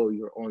and you go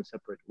your own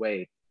separate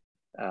way.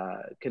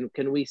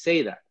 Can we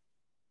say that?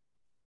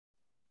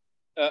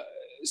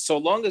 So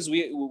long as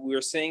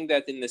we're saying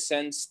that in the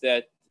sense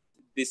that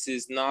this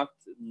is not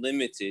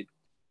limited,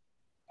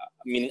 I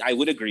mean, I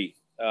would agree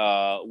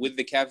with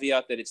the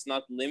caveat that it's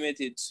not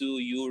limited to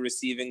you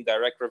receiving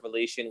direct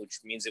revelation, which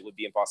means it would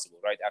be impossible,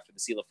 right? After the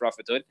seal of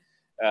prophethood.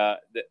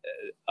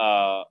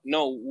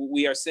 No,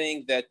 we are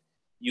saying that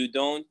you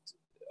don't,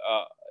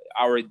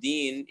 our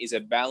deen is a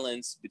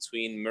balance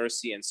between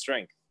mercy and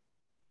strength.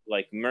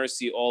 Like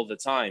mercy all the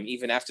time,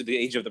 even after the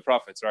age of the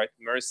prophets, right?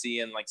 Mercy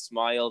and like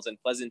smiles and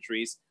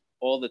pleasantries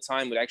all the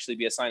time would actually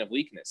be a sign of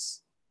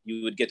weakness.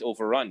 You would get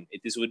overrun.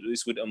 This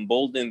would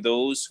embolden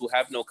those who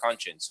have no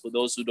conscience, for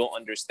those who don't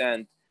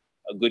understand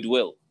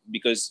goodwill,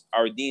 because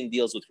our deen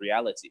deals with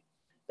reality.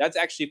 That's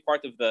actually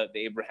part of the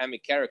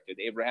Abrahamic character,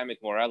 the Abrahamic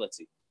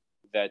morality.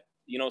 That,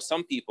 you know,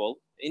 some people,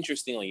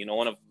 interestingly, you know,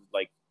 one of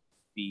like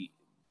the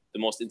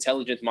most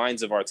intelligent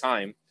minds of our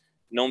time,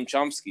 Noam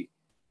Chomsky,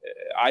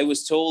 I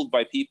was told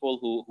by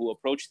people who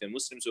approached him,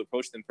 Muslims who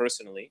approached him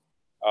personally,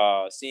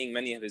 seeing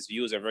many of his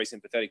views are very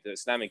sympathetic to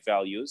Islamic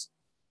values.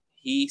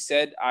 He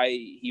said,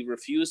 he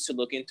refused to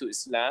look into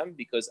Islam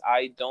because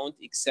I don't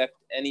accept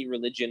any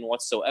religion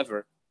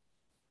whatsoever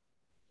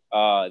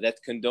that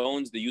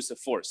condones the use of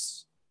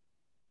force,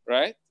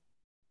 right?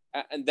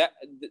 And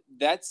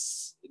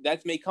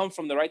that may come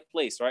from the right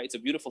place, right? It's a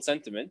beautiful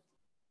sentiment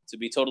to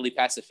be totally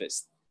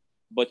pacifist,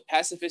 but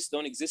pacifists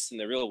don't exist in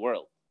the real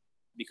world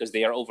because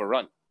they are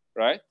overrun,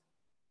 right?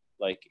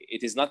 Like,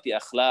 it is not the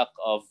akhlaq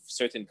of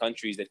certain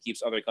countries that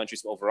keeps other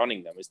countries from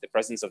overrunning them. It's the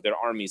presence of their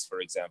armies, for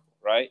example,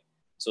 right?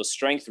 So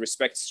strength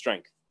respects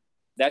strength.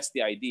 That's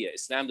the idea.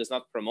 Islam does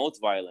not promote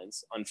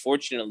violence.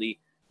 Unfortunately,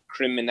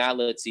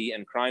 criminality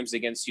and crimes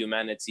against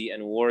humanity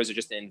and wars are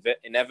just an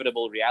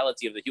inevitable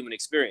reality of the human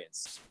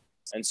experience.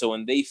 And so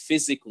when they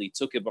physically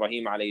took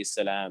Ibrahim alayhi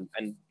salam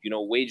and, you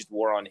know, waged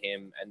war on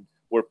him and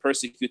were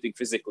persecuting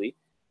physically,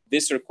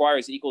 this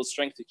requires equal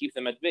strength to keep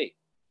them at bay,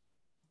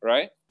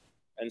 right?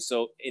 And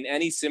so in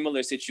any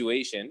similar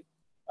situation,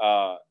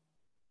 Allah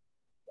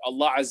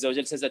Azza wa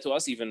Jal says that to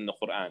us even in the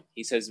Quran.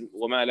 He says,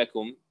 وَمَا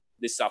لَكُمْ.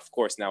 This, of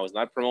course, now is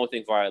not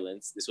promoting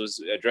violence. This was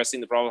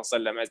addressing the Prophet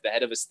ﷺ as the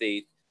head of a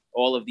state.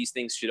 All of these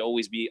things should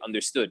always be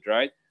understood,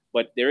 right?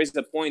 But there is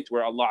a point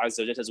where Allah Azza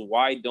wa Jal says,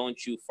 why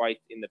don't you fight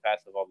in the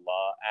path of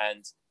Allah?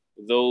 And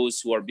those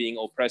who are being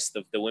oppressed,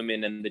 of the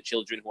women and the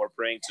children who are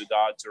praying to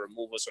God to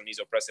remove us from these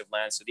oppressive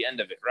lands, to the end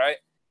of it, right?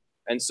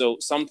 And so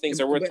some things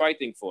are worth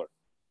fighting for.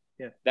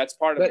 Yeah. That's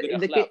part of good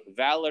akhlaq.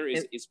 Valor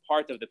is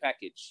part of the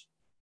package.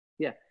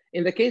 Yeah.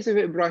 In the case of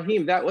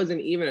Ibrahim, that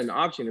wasn't even an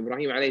option.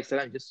 Ibrahim alayhi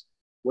salam just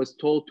was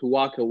told to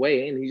walk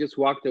away, and he just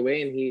walked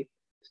away, and he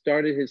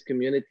started his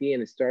community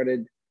and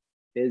started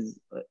his,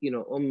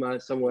 ummah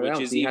somewhere else.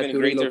 Which is even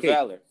greater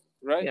valor,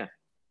 right? Yeah.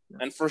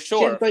 And for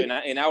sure,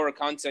 in our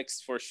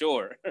context, for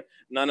sure,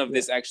 none of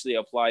this actually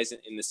applies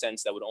in the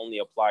sense that would only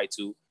apply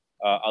to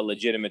a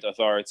legitimate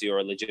authority or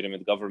a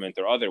legitimate government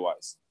or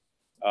otherwise.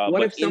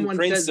 But in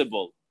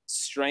principle,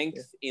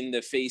 strength in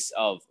the face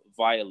of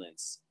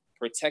violence,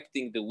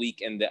 protecting the weak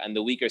and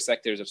the weaker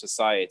sectors of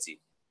society.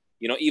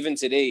 You know, even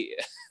today,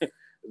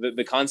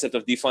 the concept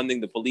of defunding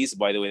the police,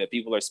 by the way, that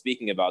people are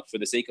speaking about for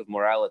the sake of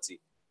morality,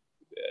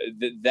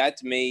 that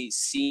may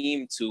seem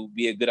to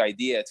be a good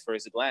idea at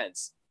first glance.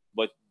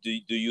 But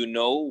do you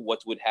know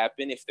what would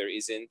happen if there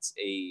isn't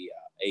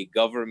a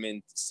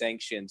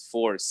government-sanctioned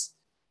force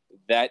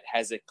that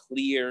has a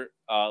clear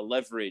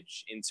leverage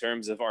in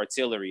terms of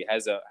artillery,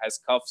 has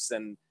cuffs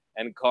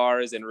and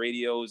cars and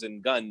radios and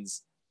guns?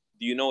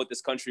 Do you know what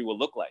this country will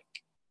look like?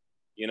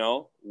 You know,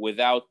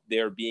 without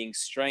there being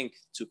strength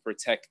to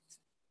protect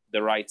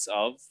the rights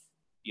of,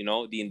 you know,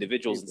 the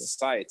individuals in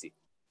society.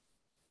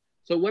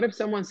 So what if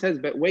someone says,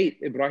 but wait,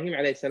 Ibrahim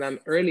alayhi salam,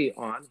 early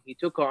on, he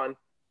took on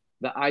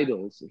the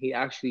idols. He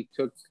actually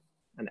took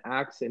an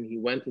axe and he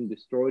went and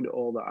destroyed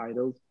all the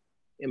idols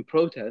in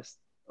protest,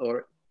 or,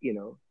 you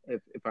know,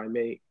 if I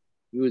may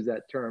use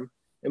that term,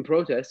 in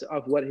protest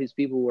of what his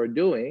people were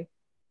doing.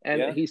 And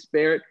he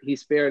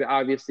spared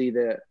obviously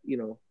the, you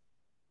know,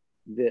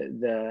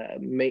 the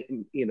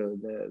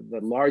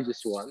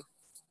largest one,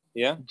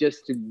 just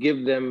to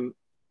give them,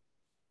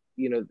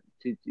 you know,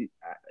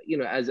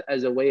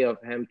 as a way of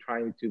him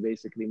trying to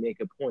basically make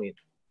a point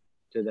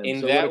to them.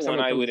 In that one,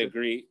 I would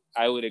agree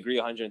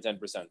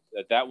 110%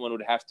 that one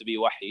would have to be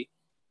wahi.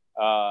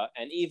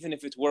 And even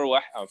if it were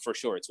wahi, for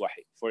sure it's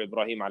wahi for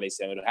Ibrahim alayhi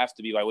salam, it would have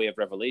to be by way of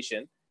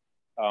revelation,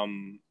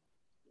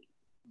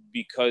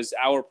 because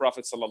our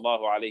Prophet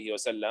sallallahu alaihi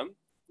wasallam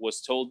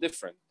was told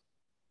different.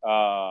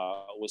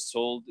 Was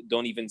told,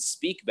 don't even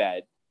speak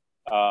bad,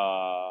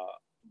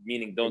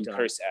 meaning don't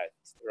curse at,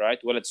 right?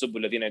 Do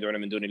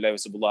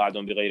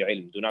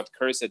not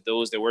curse at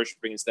those they're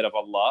worshiping instead of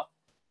Allah,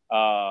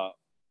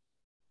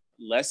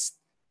 lest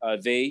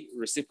they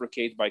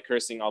reciprocate by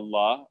cursing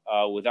Allah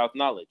without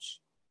knowledge.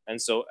 And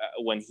so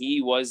when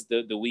he was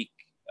the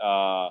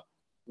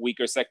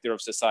weaker sector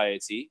of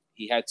society,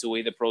 he had to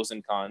weigh the pros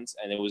and cons,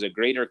 and it was a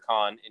greater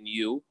con in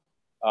you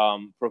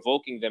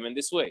provoking them in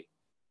this way.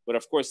 But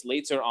of course,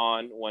 later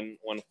on, when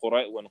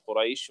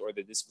Quraysh, or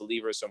the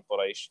disbelievers from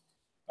Quraysh,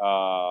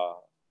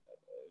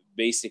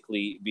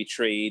 basically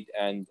betrayed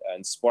and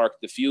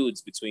sparked the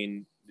feuds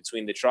between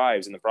the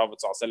tribes, and the Prophet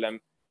ﷺ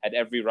had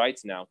every right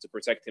now to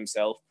protect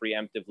himself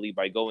preemptively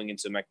by going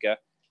into Mecca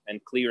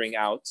and clearing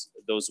out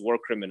those war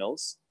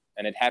criminals,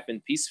 and it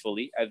happened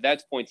peacefully. At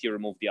that point, he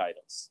removed the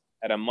idols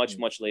at a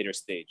much later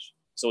stage.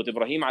 So what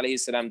Ibrahim alayhi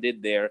salam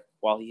did there,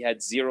 while he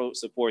had 0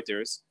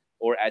 supporters,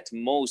 or at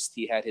most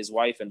he had his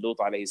wife and Lut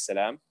alayhi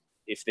salam,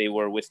 if they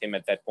were with him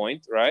at that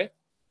point, right?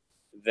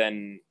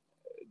 Then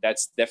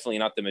that's definitely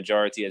not the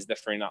majority, it's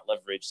definitely not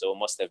leverage, so it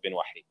must have been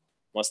wahi,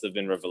 must have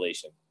been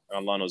revelation, and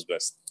Allah knows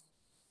best.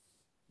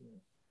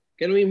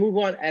 Can we move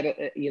on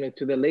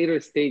to the later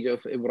stage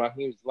of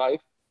Ibrahim's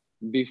life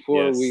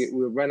before we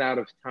run out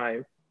of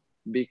time?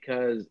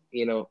 Because,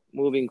 you know,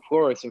 moving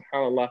forward,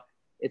 subhanAllah,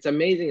 it's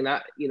amazing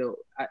that, you know,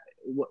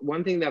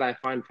 one thing that I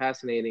find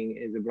fascinating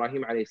is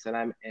Ibrahim alayhi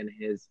salam and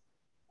his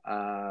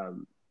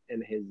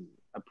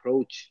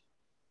approach,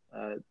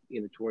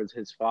 towards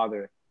his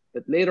father.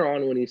 But later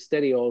on, when you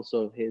study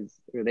also his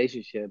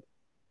relationship,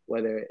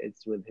 whether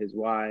it's with his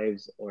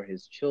wives or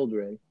his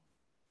children,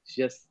 it's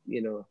just,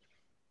 you know,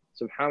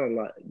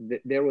 subhanAllah,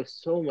 there was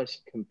so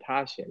much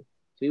compassion.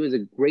 So he was a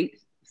great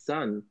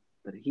son,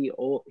 but he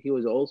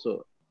was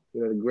also,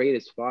 you know, the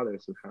greatest father,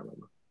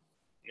 subhanAllah.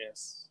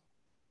 Yes.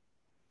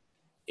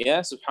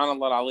 Yeah,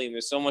 subhanAllah al-Azim.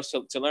 There's so much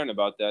to learn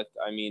about that.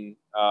 I mean,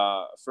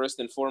 first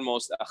and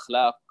foremost,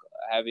 akhlaq,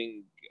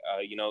 having,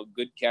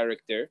 good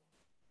character,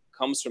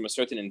 comes from a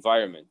certain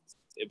environment.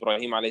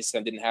 Ibrahim alayhi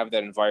salam didn't have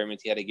that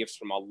environment. He had a gift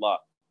from Allah,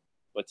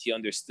 but he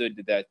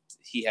understood that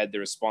he had the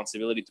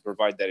responsibility to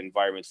provide that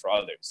environment for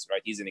others,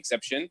 right? He's an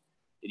exception.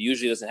 It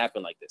usually doesn't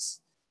happen like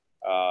this.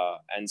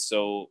 And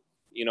so,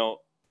 you know,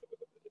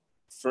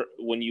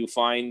 when you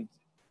find,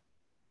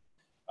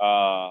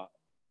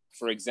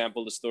 for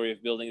example, the story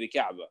of building the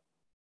Kaaba,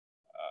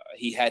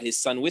 he had his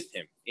son with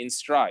him in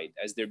stride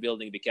as they're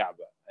building the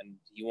Kaaba, and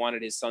he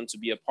wanted his son to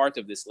be a part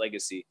of this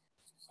legacy.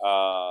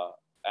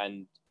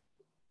 And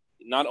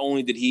not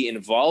only did he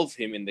involve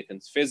him in the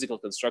physical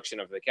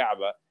construction of the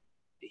Kaaba,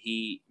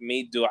 he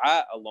made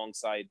dua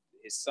alongside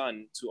his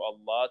son to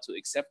Allah to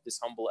accept this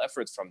humble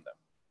effort from them.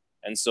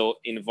 And so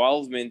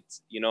involvement,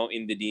 you know,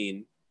 in the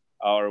deen,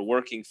 or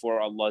working for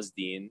Allah's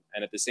deen,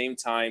 and at the same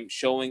time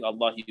showing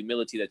Allah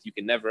humility that you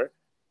can never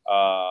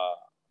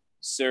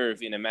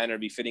serve in a manner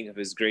befitting of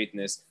his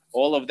greatness.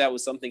 All of that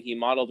was something he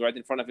modeled right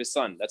in front of his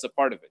son. That's a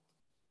part of it.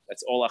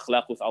 That's all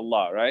akhlaq with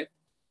Allah, right?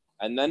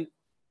 And then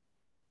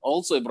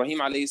also Ibrahim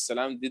alayhi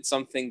salam did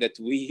something that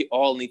we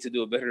all need to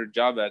do a better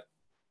job at,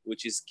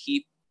 which is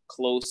keep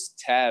close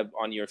tab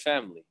on your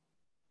family,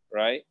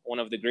 right? One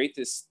of the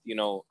greatest,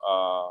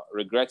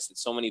 regrets that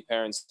so many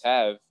parents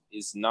have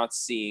is not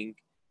seeing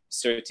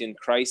certain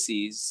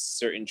crises,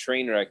 certain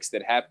train wrecks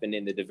that happen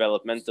in the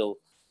developmental,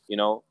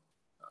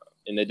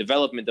 in the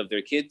development of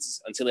their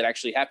kids until it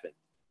actually happened.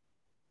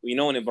 We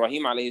know when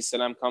Ibrahim alayhi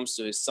salam comes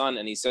to his son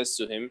and he says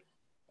to him,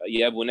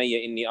 Ya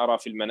bunayya inni ara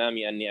fil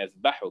manami anni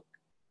athbahuk.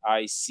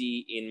 I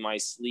see in my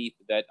sleep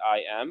that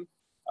I am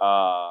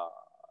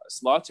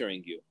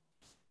slaughtering you.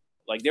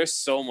 Like, there's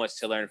so much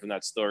to learn from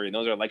that story. And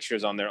those are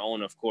lectures on their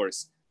own, of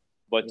course.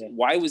 But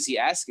why was he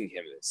asking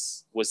him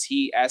this? Was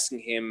he asking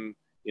him,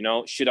 you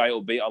know, should I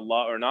obey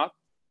Allah or not?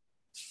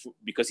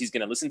 Because he's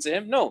going to listen to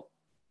him? No,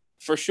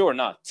 for sure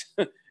not.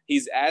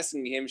 He's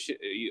asking him,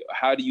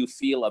 how do you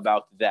feel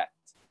about that?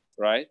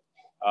 Right?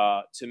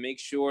 To make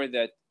sure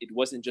that it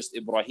wasn't just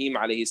Ibrahim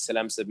alayhi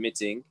salam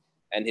submitting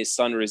and his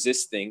son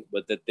resisting,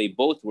 but that they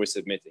both were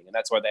submitting. And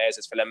that's why the ayah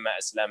says, فَلَمَّا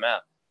أَسْلَمَا,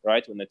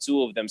 right? When the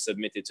two of them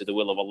submitted to the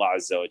will of Allah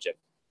Azza wa Jal.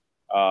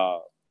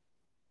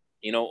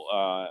 You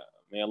know,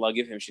 may Allah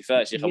give him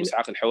shifa, Shaykh Abu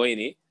Ishaq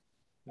al-Huwaini.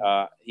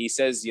 He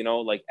says, you know,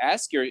 like,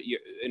 ask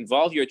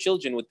involve your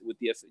children with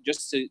the,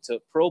 just to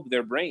probe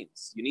their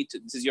brains. You need to,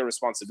 this is your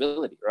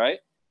responsibility, right?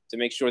 To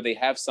make sure they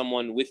have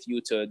someone with you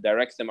to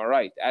direct them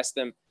aright. Ask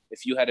them,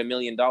 if you had $1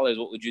 million,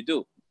 what would you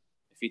do?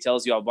 If he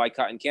tells you I'll buy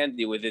cotton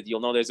candy with it, you'll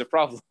know there's a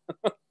problem.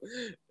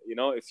 You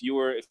know, if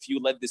you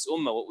led this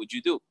ummah, what would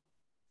you do?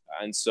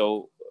 And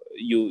so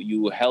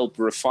you help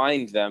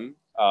refine them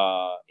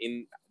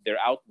in their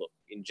outlook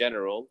in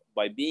general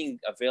by being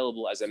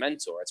available as a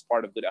mentor, as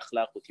part of good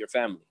akhlaq with your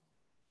family.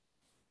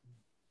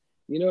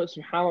 You know,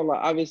 subhanAllah,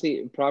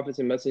 obviously prophets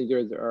and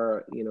messengers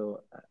are, you know,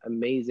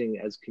 amazing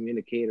as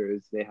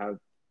communicators. They have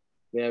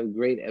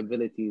great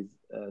abilities,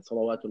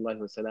 salawatullahi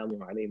wa salamuhu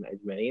alayhim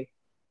ajma'in.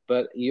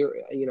 But you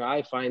know,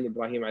 I find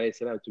Ibrahim alayhi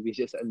salam to be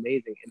just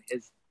amazing in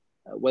his,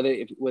 whether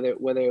it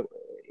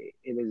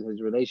is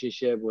his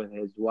relationship with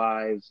his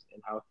wives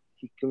and how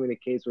he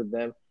communicates with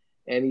them.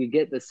 And you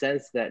get the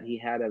sense that he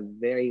had a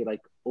very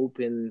like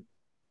open,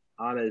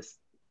 honest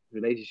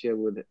relationship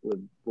with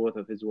both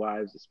of his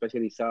wives,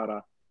 especially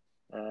Sarah,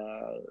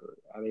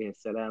 alayhi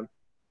salam,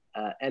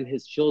 and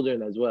his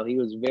children as well. He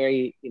was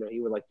very, you know, he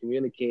would like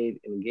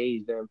communicate,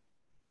 engage them.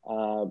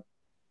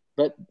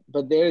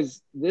 But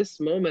there's this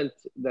moment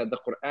that the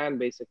Quran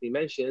basically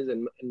mentions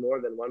in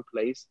more than one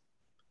place.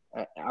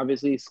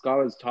 Obviously,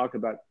 scholars talk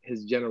about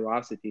his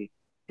generosity,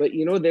 but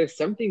you know, there's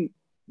something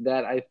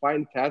that I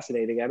find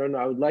fascinating. I don't know,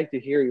 I would like to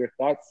hear your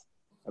thoughts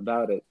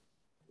about it.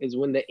 Is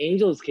when the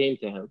angels came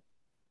to him,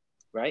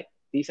 right?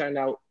 These are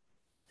now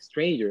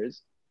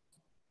strangers,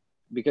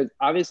 because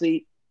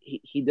obviously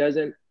he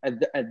doesn't,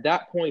 at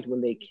that point when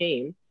they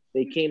came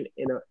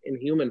in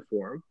human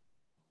form.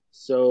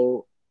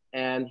 So,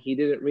 and he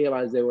didn't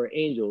realize they were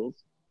angels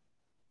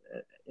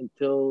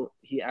until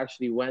he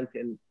actually went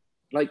and,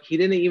 like, he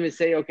didn't even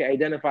say, okay,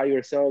 identify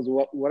yourselves.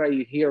 What are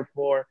you here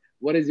for?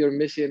 What is your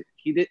mission?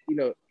 He did, you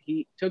know,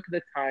 he took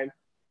the time,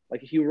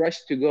 like he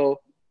rushed to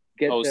go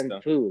get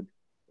them food,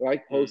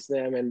 right? Host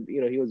them. And, you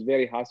know, he was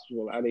very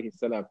hospitable, alayhi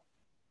salam.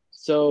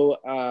 So,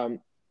 and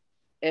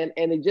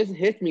it just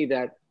hit me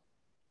that,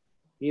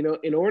 you know,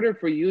 in order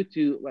for you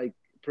to like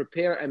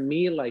prepare a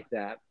meal like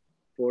that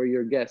for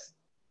your guests,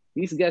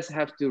 these guests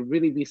have to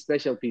really be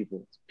special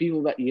people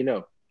that you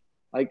know,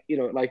 like, you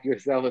know, like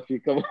yourself, if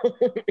you come,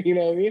 you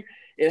know what I mean?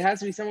 It has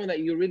to be someone that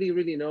you really,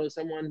 really know,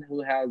 someone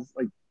who has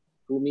like,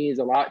 who means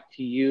a lot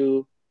to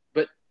you.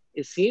 But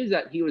it seems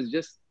that he was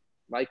just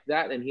like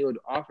that, and he would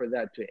offer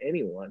that to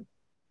anyone,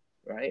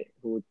 right,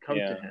 who would come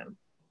to him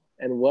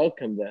and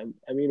welcome them.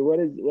 I mean, what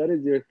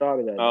is your thought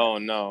of that? Oh,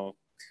 no.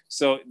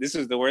 So this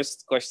is the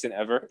worst question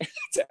ever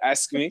to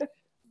ask me,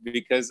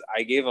 because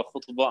I gave a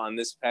khutbah on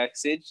this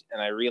passage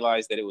and I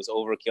realized that it was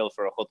overkill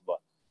for a khutbah.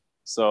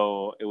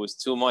 So it was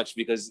too much,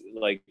 because,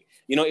 like,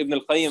 you know, Ibn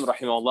al-Qayyim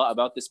rahimahullah,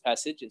 about this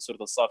passage in Surah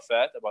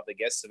Al-Saffat, about the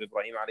guests of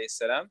Ibrahim alayhi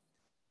salam,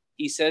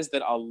 he says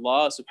that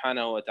Allah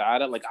subhanahu wa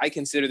ta'ala, like, I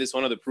consider this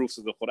one of the proofs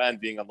of the Quran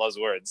being Allah's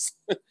words.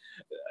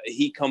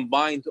 He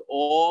combined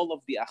all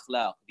of the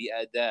akhlaq, the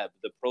adab,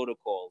 the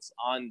protocols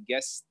on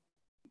guest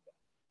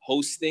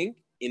hosting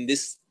in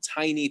this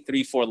tiny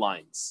 3-4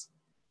 lines.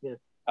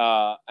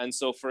 And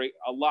so for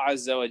Allah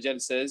Azza wa Jal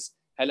says,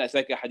 هل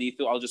أتاك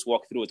حديث, I'll just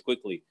walk through it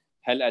quickly.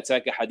 هل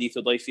أتاك حديث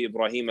ضيف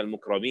إبراهيم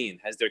المكرمين,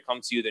 has there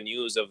come to you the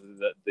news of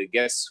the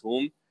guests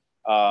whom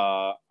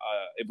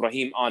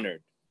Ibrahim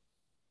honored?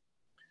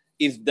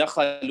 إذ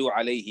دخلوا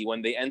عليه,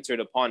 when they entered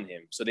upon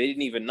him. So they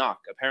didn't even knock.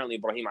 Apparently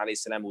Ibrahim alayhi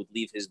salam would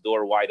leave his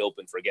door wide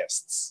open for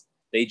guests.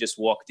 They just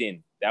walked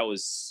in. That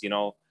was, you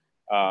know,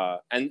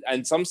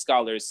 and some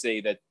scholars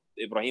say that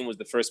Ibrahim was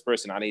the first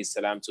person alayhi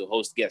salam to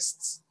host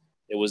guests.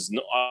 It was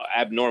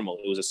abnormal.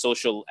 It was a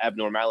social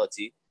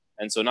abnormality.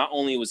 And so not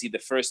only was he the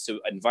first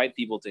to invite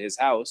people to his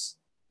house,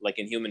 like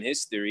in human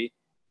history,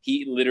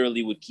 he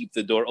literally would keep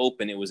the door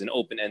open. It was an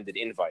open-ended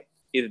invite.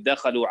 إذ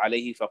دخلوا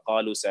عليه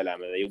فقالوا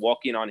سلاما. They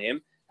walk in on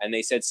him and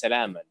they said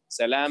salaman.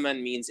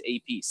 Salaman means a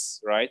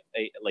peace, right?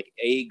 Like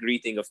a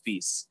greeting of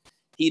peace.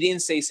 He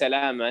didn't say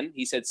salaman,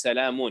 he said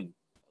salamun.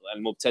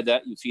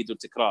 Al-mubtada yufidu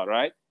al-tikrar,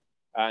 right?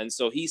 And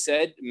so he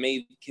said,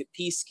 may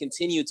peace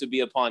continue to be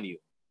upon you.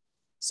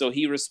 So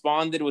he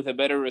responded with a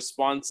better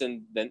response,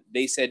 and then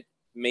they said,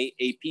 may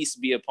a peace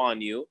be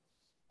upon you.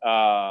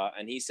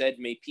 And he said,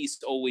 may peace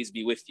always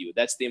be with you.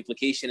 That's the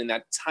implication in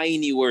that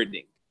tiny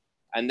wording.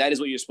 And that is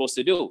what you're supposed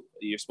to do.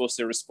 You're supposed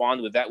to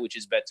respond with that which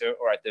is better,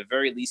 or at the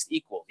very least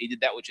equal. He did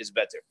that which is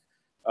better.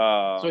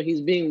 So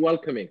he's being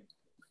welcoming.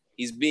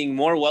 He's being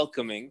more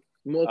welcoming.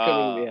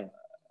 Yeah.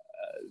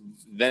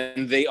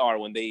 Than they are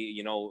when they,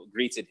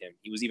 greeted him.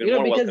 He was even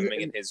more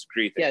welcoming in his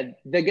greeting. Yeah,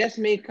 the guests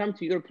may come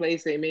to your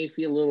place. They may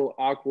feel a little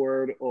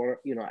awkward or,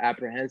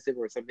 apprehensive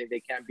or something. They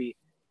can't be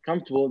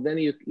comfortable. Then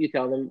you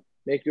tell them,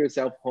 make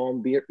yourself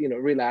home, be,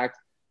 relax.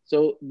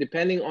 So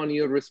depending on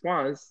your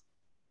response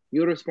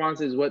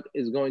is what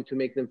is going to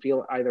make them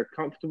feel either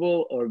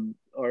comfortable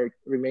or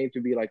remain to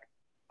be like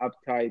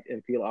uptight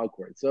and feel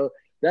awkward. So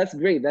that's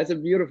great. That's a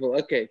beautiful.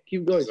 Okay,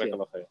 keep going.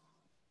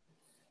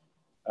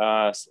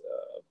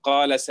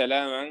 قال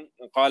سلام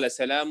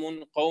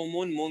قوم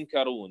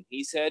منكرون.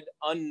 He said,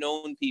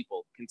 unknown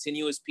people.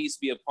 Continuous peace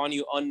be upon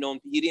you, unknown.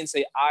 He didn't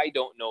say, I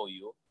don't know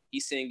you.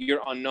 He's saying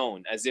you're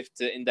unknown, as if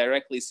to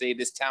indirectly say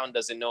this town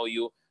doesn't know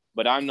you,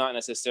 but I'm not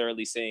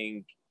necessarily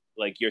saying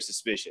like you're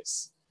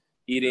suspicious.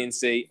 He didn't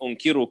say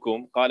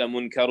unkirukum, قال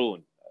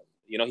منكرون.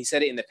 He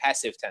said it in the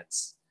passive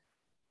tense.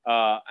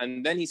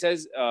 And then he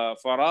says,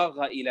 فراغ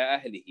إلى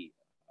أهله.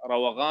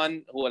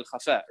 روغان هو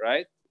الخفاء,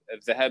 right?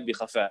 الذهاب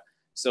بخفاء.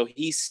 So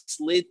he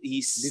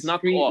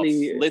snuck off,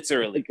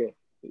 literally. Okay.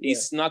 Yeah. He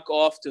snuck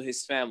off to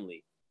his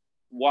family.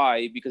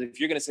 Why? Because if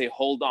you're going to say,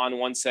 hold on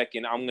 1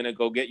 second, I'm going to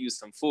go get you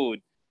some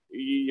food,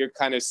 you're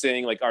kind of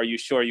saying, like, are you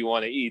sure you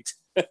want to eat?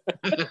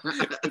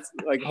 It's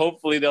like,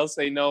 hopefully they'll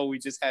say, no, we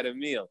just had a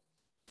meal.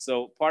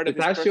 So part of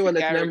his perfect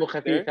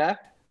character...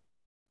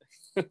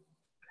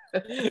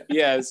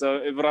 Yeah,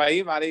 so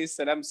Ibrahim alayhi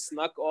salam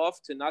snuck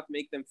off to not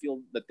make them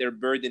feel that they're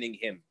burdening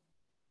him.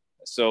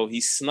 So he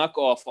snuck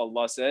off,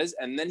 Allah says,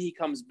 and then he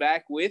comes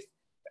back with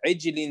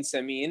Ijlin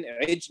Samin.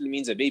 Ijl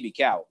means a baby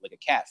cow, like a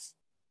calf.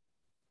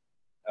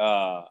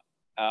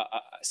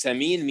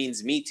 Samin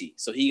means meaty.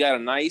 So he got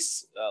a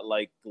nice,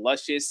 like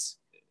luscious,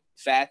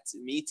 fat,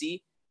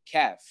 meaty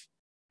calf.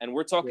 And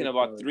we're talking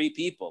about 3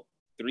 people.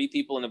 3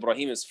 people in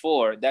Ibrahim is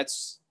 4.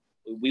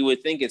 We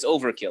would think it's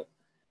overkill.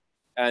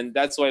 And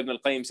that's why Ibn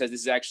al-Qayyim says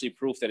this is actually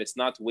proof that it's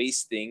not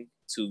wasting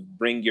to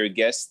bring your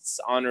guests,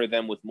 honor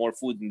them with more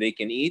food than they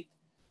can eat.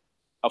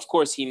 Of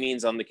course, he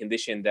means on the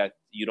condition that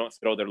you don't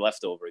throw their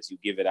leftovers, you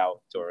give it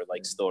out or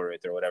like store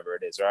it or whatever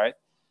it is, right?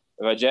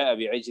 فَجَاءَ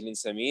بِعِجْلٍ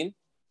سَمِينٍ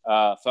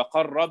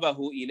فَقَرَّبَهُ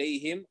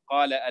إِلَيْهِمْ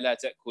قَالَ أَلَا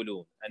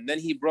تَأْكُلُونَ. And then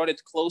he brought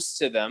it close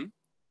to them.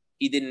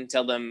 He didn't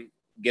tell them,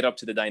 get up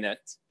to the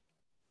dinette,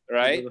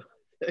 right?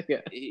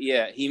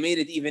 Yeah, he made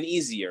it even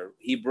easier.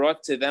 He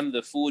brought to them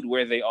the food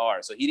where they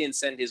are. So he didn't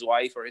send his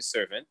wife or his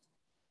servant.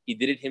 He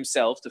did it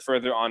himself to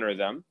further honor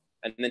them.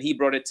 And then he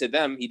brought it to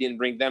them. He didn't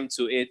bring them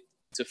to it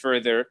to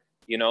further,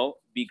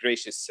 be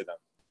gracious to them.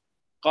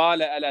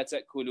 قَالَ أَلَا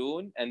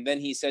تَأْكُلُونَ. And then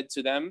he said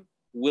to them,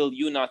 will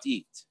you not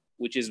eat?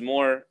 Which is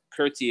more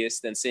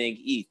courteous than saying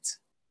eat.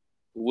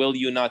 Will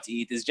you not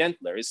eat is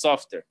gentler, is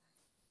softer.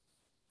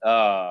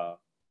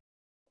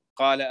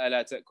 قَالَ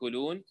أَلَا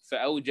تَأْكُلُونَ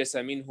فَأَوْجَسَ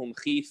مِنْهُمْ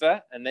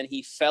خِيفَةً. And then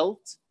he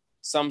felt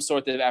some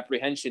sort of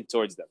apprehension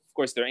towards them. Of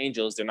course, they're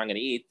angels, they're not going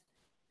to eat.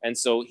 And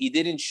so he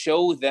didn't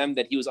show them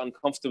that he was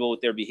uncomfortable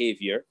with their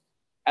behavior.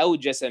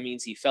 Awjasa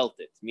means he felt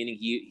it, meaning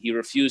he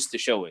refused to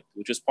show it,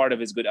 which was part of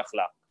his good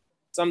akhlaq.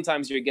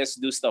 Sometimes your guests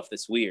do stuff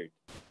that's weird,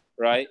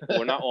 right?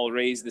 We're not all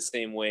raised the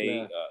same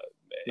way.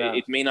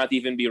 It may not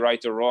even be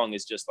right or wrong.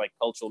 It's just like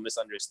cultural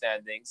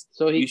misunderstandings.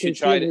 So you should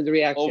try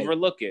to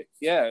overlook it.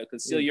 Yeah,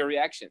 conceal your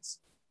reactions.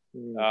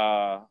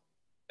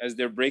 As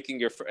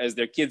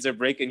their kids are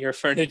breaking your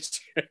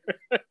furniture.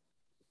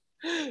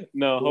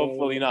 No,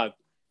 hopefully not.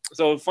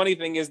 So funny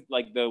thing is,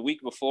 like the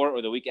week before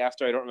or the week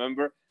after, I don't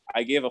remember,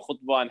 I gave a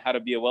khutbah on how to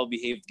be a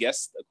well-behaved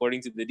guest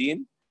according to the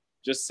deen,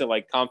 just to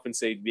like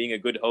compensate being a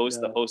good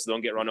host. The hosts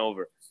don't get run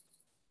over.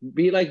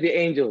 Be like the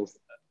angels.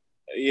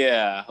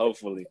 Yeah,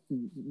 hopefully.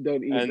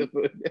 Don't eat the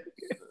food.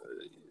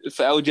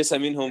 فأوجس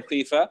منهم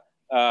خيفة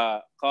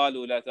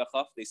قالوا لا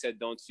تخف. They said,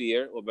 don't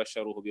fear.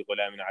 وبشروه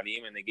بغلام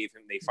عليم. And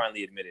they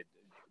finally admitted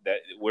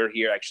that we're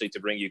here actually to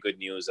bring you good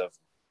news of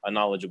a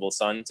knowledgeable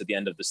son to the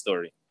end of the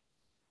story.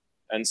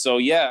 And so,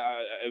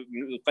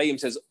 Qayyim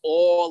says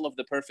all of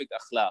the perfect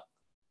akhlaq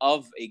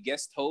of a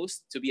guest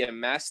host to be a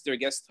master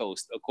guest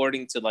host,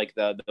 according to like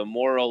the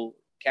moral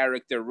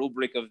character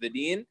rubric of the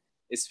deen,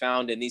 is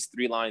found in these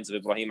 3 lines of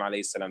Ibrahim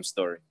alayhi salam's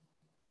story.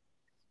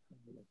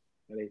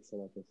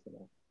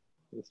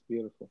 It's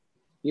beautiful.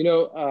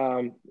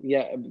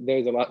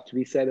 There's a lot to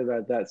be said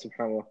about that,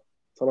 subhanAllah.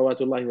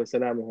 Salawatullahi wa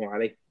salamuhu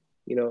alayhi.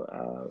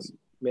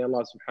 May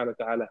Allah subhanahu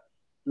wa ta'ala.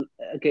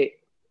 Okay,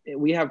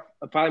 we have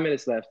 5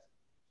 minutes left.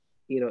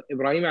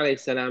 Ibrahim alayhi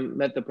salam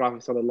met the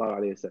Prophet sallallahu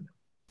alayhi wa sallam.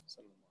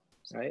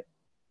 Right?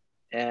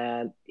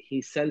 And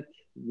he sent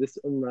this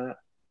ummah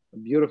a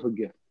beautiful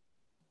gift.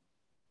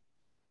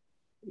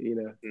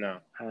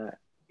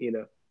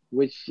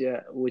 Which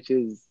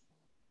is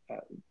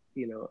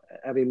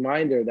a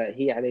reminder that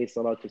he alayhi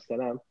salatu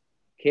salam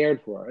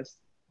cared for us,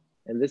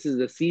 and this is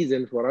the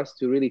season for us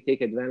to really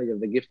take advantage of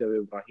the gift of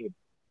Ibrahim.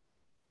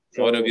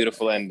 So, what a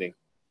beautiful ending.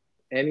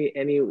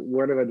 Any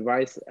word of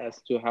advice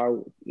as to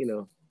how,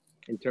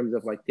 in terms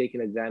of like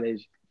taking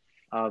advantage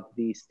of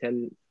these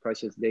 10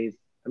 precious days.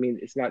 I mean,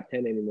 it's not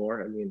 10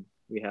 anymore. I mean,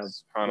 we have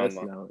less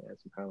now. Yeah,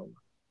 subhanAllah.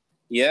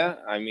 Yeah,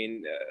 I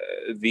mean,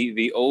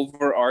 the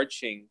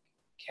overarching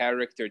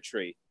character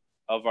trait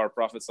of our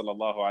Prophet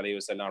sallallahu alaihi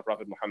wasallam, our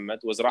Prophet Muhammad,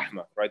 was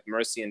rahmah, right?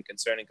 Mercy and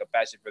concern and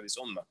compassion for this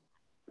ummah.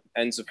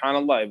 And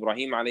subhanAllah,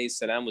 Ibrahim alayhi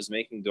salam was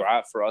making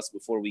dua for us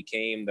before we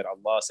came, that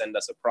Allah send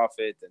us a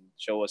prophet and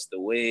show us the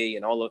way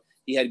and all of.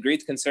 He had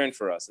great concern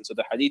for us. And so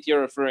the hadith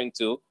you're referring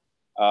to,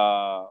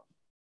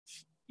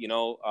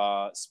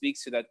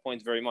 speaks to that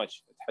point very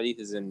much. The hadith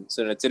is in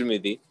Sunan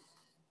Tirmidhi,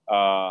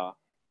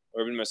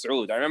 or Ibn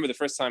Mas'ud. I remember the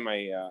first time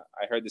I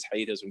heard this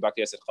hadith was from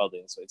Dr. Yasir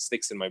Qadhi, so it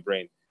sticks in my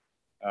brain.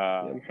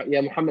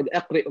 Ya Muhammad,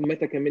 aqri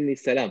ummataka minni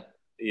salam.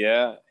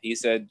 Yeah, he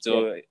said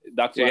to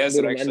Dr.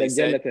 Yasir actually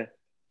said,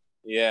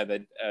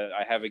 that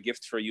I have a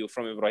gift for you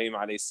from Ibrahim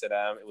alayhi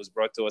salam. It was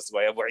brought to us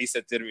by Abu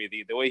Isa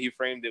Tirmidhi. The way he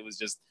framed it was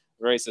just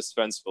very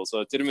suspenseful.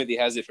 So Tirmidhi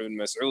has it from Ibn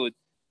Mas'ud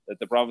that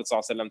the Prophet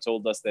ﷺ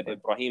told us that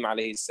Ibrahim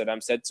alayhi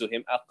salam said to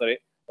him, Aqri,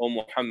 O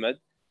Muhammad,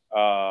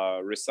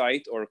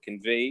 recite or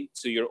convey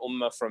to your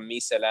ummah from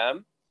me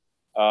salam,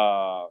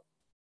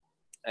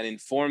 and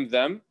inform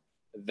them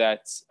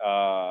that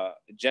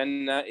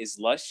Jannah is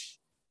lush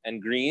and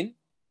green,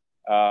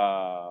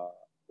 وَأَنَّ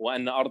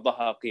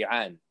أَرْضَهَا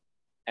قِيعَانٍ,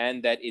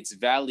 and that its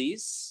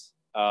valleys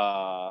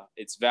are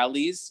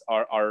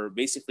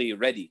basically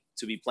ready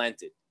to be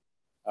planted,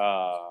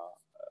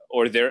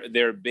 or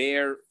they're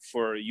bare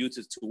for you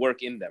to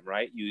work in them,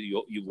 right?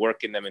 You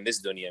work in them in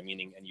this dunya,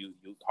 meaning, and you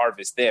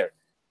harvest there.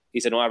 He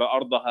said,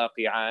 وَأَرْضَهَا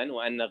قِيعَانٍ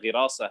وَأَنَّ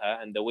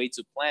غِرَاسَهَا, and the way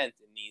to plant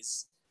in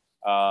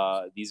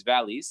these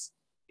valleys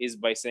is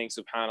by saying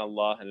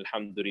Subhanallah and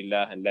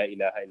Alhamdulillah and La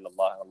ilaha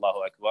illallah and Allahu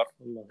Akbar.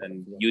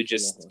 And you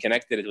just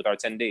connected it with our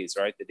 10 days,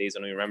 right? The days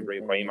when we remember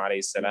Ibrahim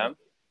alayhi salam.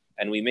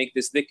 And we make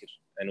this dhikr,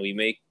 and we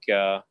make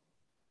our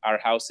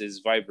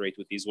houses vibrate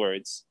with these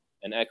words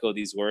and echo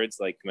these words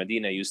like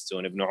Medina used to,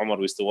 and Ibn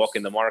Umar used to walk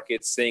in the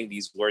market saying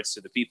these words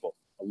to the people.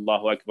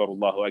 Allahu Akbar,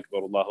 Allahu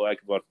Akbar, Allahu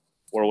Akbar,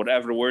 or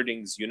whatever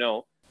wordings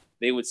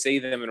they would say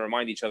them and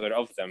remind each other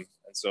of them.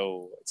 And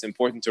so it's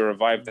important to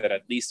revive that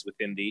at least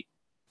within the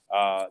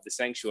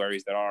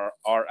sanctuaries that are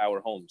our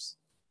homes.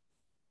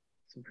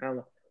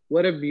 SubhanAllah.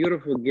 What a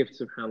beautiful gift,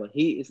 SubhanAllah.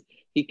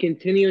 He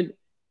continued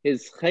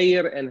his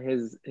khair and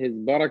his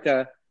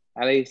barakah,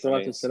 alayhi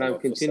salatu wasalam,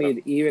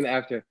 continued even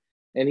after.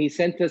 And he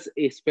sent us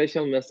a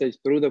special message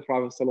through the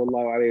Prophet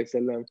sallallahu alayhi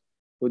wasallam,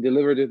 who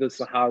delivered it to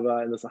the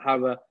Sahaba, and the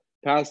Sahaba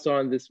passed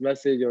on this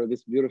message or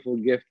this beautiful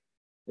gift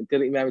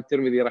until Imam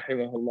Tirmidhi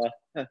rahimahullah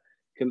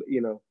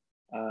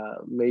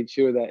made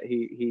sure that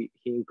he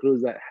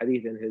includes that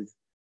hadith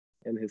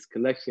in his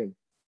collection.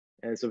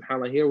 And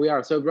subhanAllah, here we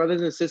are. So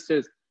brothers and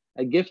sisters,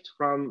 a gift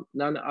from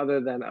none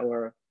other than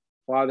our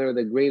father,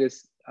 the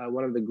greatest,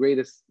 one of the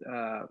greatest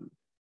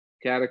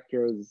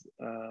characters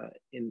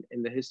in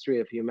the history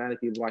of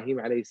humanity, Ibrahim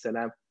alayhi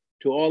salam,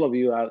 to all of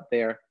you out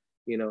there,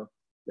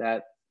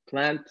 that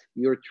plant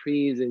your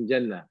trees in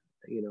Jannah,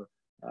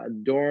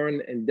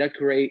 adorn and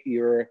decorate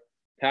your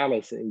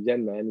palace in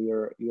Jannah and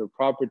your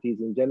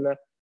properties in Jannah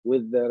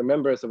with the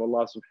remembrance of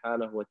Allah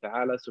subhanahu wa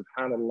ta'ala.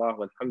 Subhanallah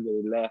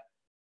walhamdulillah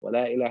wa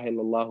la ilaha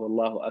illallah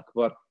wallahu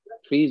akbar.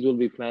 Trees will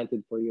be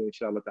planted for you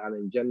inshallah ta'ala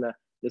in Jannah.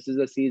 This is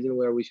a season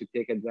where we should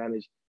take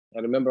advantage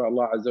and remember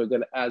Allah Azza wa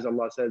Jalla, as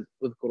Allah says,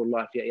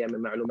 "Udhkurullah fi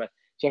ayyamin ma'lumat."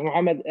 Sheikh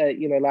Mohammed,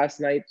 last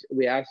night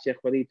we asked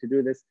Sheikh Waleed to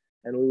do this,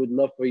 and we would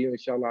love for you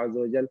inshallah Azza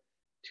wa Jalla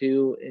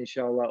to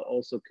inshallah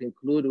also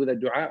conclude with a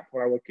dua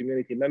for our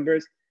community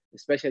members,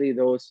 especially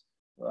those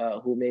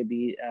who may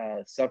be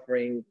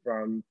suffering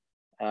from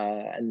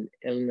an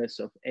illness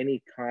of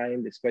any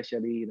kind,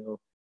 especially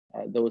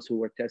those who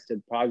were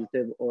tested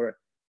positive, or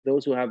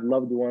those who have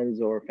loved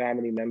ones or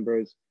family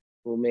members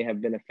who may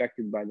have been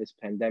affected by this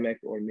pandemic,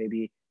 or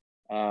maybe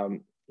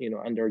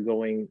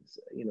undergoing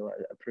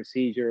a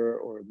procedure,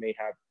 or may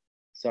have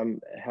some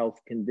health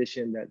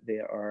condition that they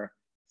are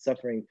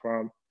suffering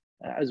from,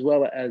 as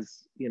well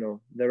as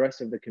the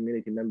rest of the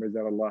community members,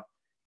 that Allah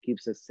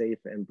keeps us safe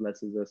and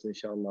blesses us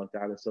inshallah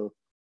ta'ala. So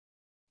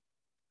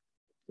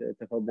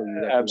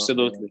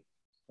absolutely.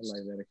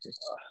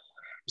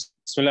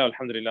 بسم الله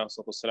والحمد لله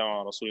والصلاة والسلام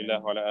على رسول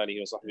الله وعلى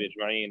آله وصحبه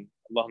أجمعين.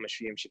 اللهم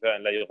اشفيهم شفاء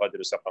لا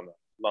يغادر سقما.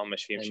 اللهم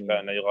اشفيهم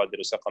شفاء لا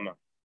يغادر سقما.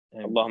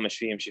 اللهم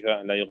اشفيهم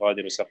شفاء لا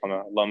يغادر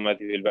سقما. اللهم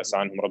اذهب البأس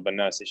عنهم رب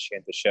الناس اشفي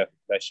أنت الشافي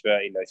لا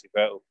شفاء إلا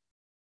شفاؤك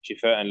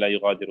شفاء لا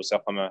يغادر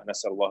سقما.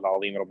 نسأل الله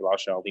العظيم رب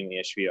العرش العظيم أن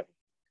يشفيهم.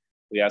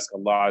 We ask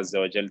Allah Azza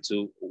wa Jal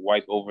to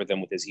wipe over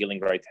them with His healing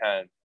right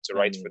hand, to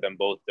write for them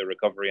both the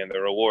recovery and the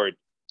reward.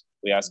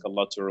 We ask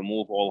Allah to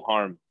remove all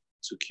harm,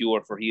 to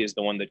cure, for He is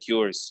the one that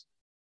cures,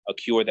 a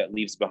cure that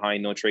leaves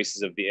behind no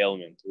traces of the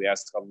ailment. We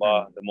ask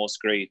Allah, the most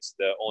great,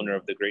 the owner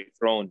of the great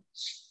throne,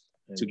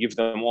 to give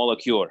them all a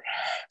cure,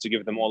 to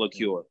give them all a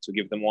cure, to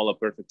give them all a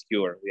perfect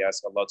cure. We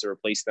ask Allah to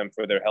replace them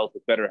for their health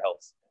with better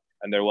health,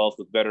 and their wealth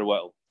with better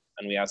wealth.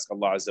 And we ask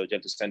Allah Azza wa Jal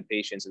to send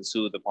patience and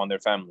soothe upon their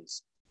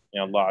families. May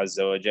Allah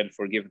Azza wa Jal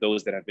forgive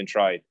those that have been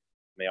tried.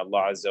 May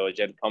Allah Azza wa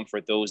Jal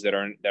comfort those that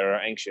are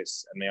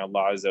anxious. And may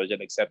Allah Azza wa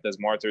Jal accept as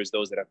martyrs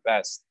those that have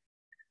passed.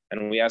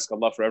 And we ask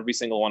Allah for every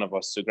single one of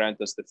us to grant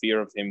us the fear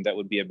of Him that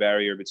would be a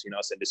barrier between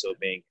us and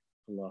disobeying.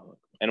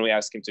 And we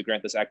ask Him to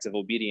grant us acts of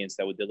obedience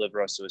that would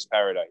deliver us to His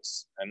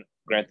paradise, and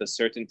grant us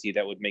certainty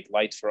that would make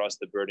light for us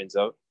the burdens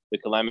of the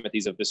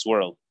calamities of this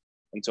world,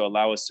 and to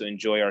allow us to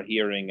enjoy our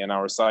hearing and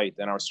our sight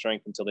and our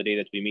strength until the day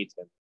that we meet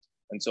Him,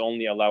 and to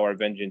only allow our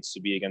vengeance to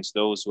be against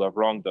those who have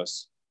wronged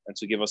us, and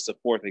to give us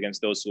support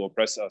against those who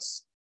oppress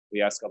us.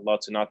 We ask Allah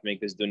to not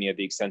make this dunya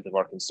the extent of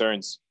our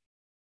concerns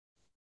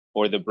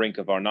or the brink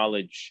of our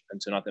knowledge,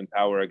 and to not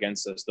empower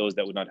against us those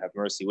that would not have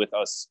mercy with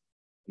us.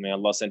 May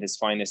Allah send His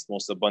finest,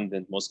 most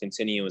abundant, most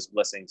continuous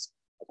blessings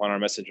upon our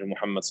Messenger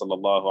Muhammad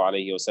sallallahu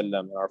alayhi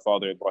wasallam, and our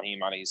father Ibrahim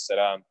alayhi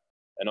salam,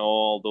 and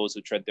all those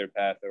who tread their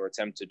path or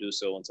attempt to do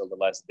so until the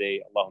last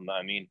day.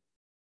 Allahumma ameen.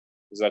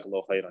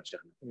 Jazakallahu khairan,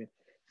 Shaykhna.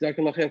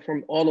 Jazakallah khair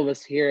from all of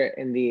us here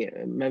in the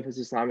Memphis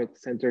Islamic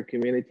Center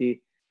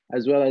community,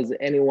 as well as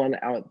anyone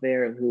out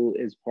there who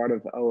is part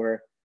of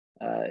our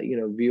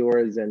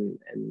viewers and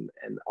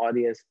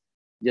audience.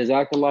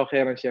 Jazakallah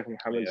khairan, Shaykh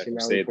Mohammad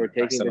Elshinawy, for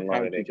taking the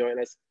time to join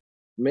us.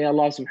 May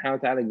Allah subhanahu wa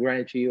ta'ala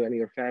grant you and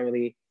your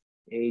family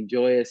a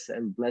joyous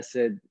and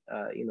blessed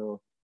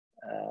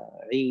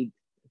Eid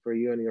for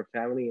you and your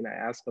family. And I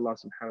ask Allah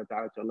subhanahu wa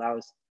ta'ala to allow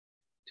us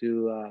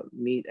to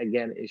meet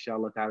again,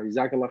 inshallah ta'ala.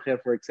 Jazakallah khair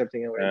for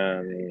accepting our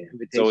invitation.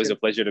 It's always a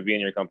pleasure to be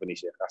in your company,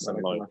 Shaykh.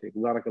 Barakallah fiqh.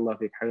 Barakallah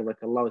fiqh.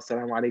 Habibakallah.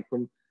 Assalamu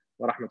alaikum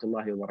wa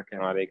rahmatullahi wa barakatuh.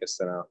 Wa alaikum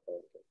assalam.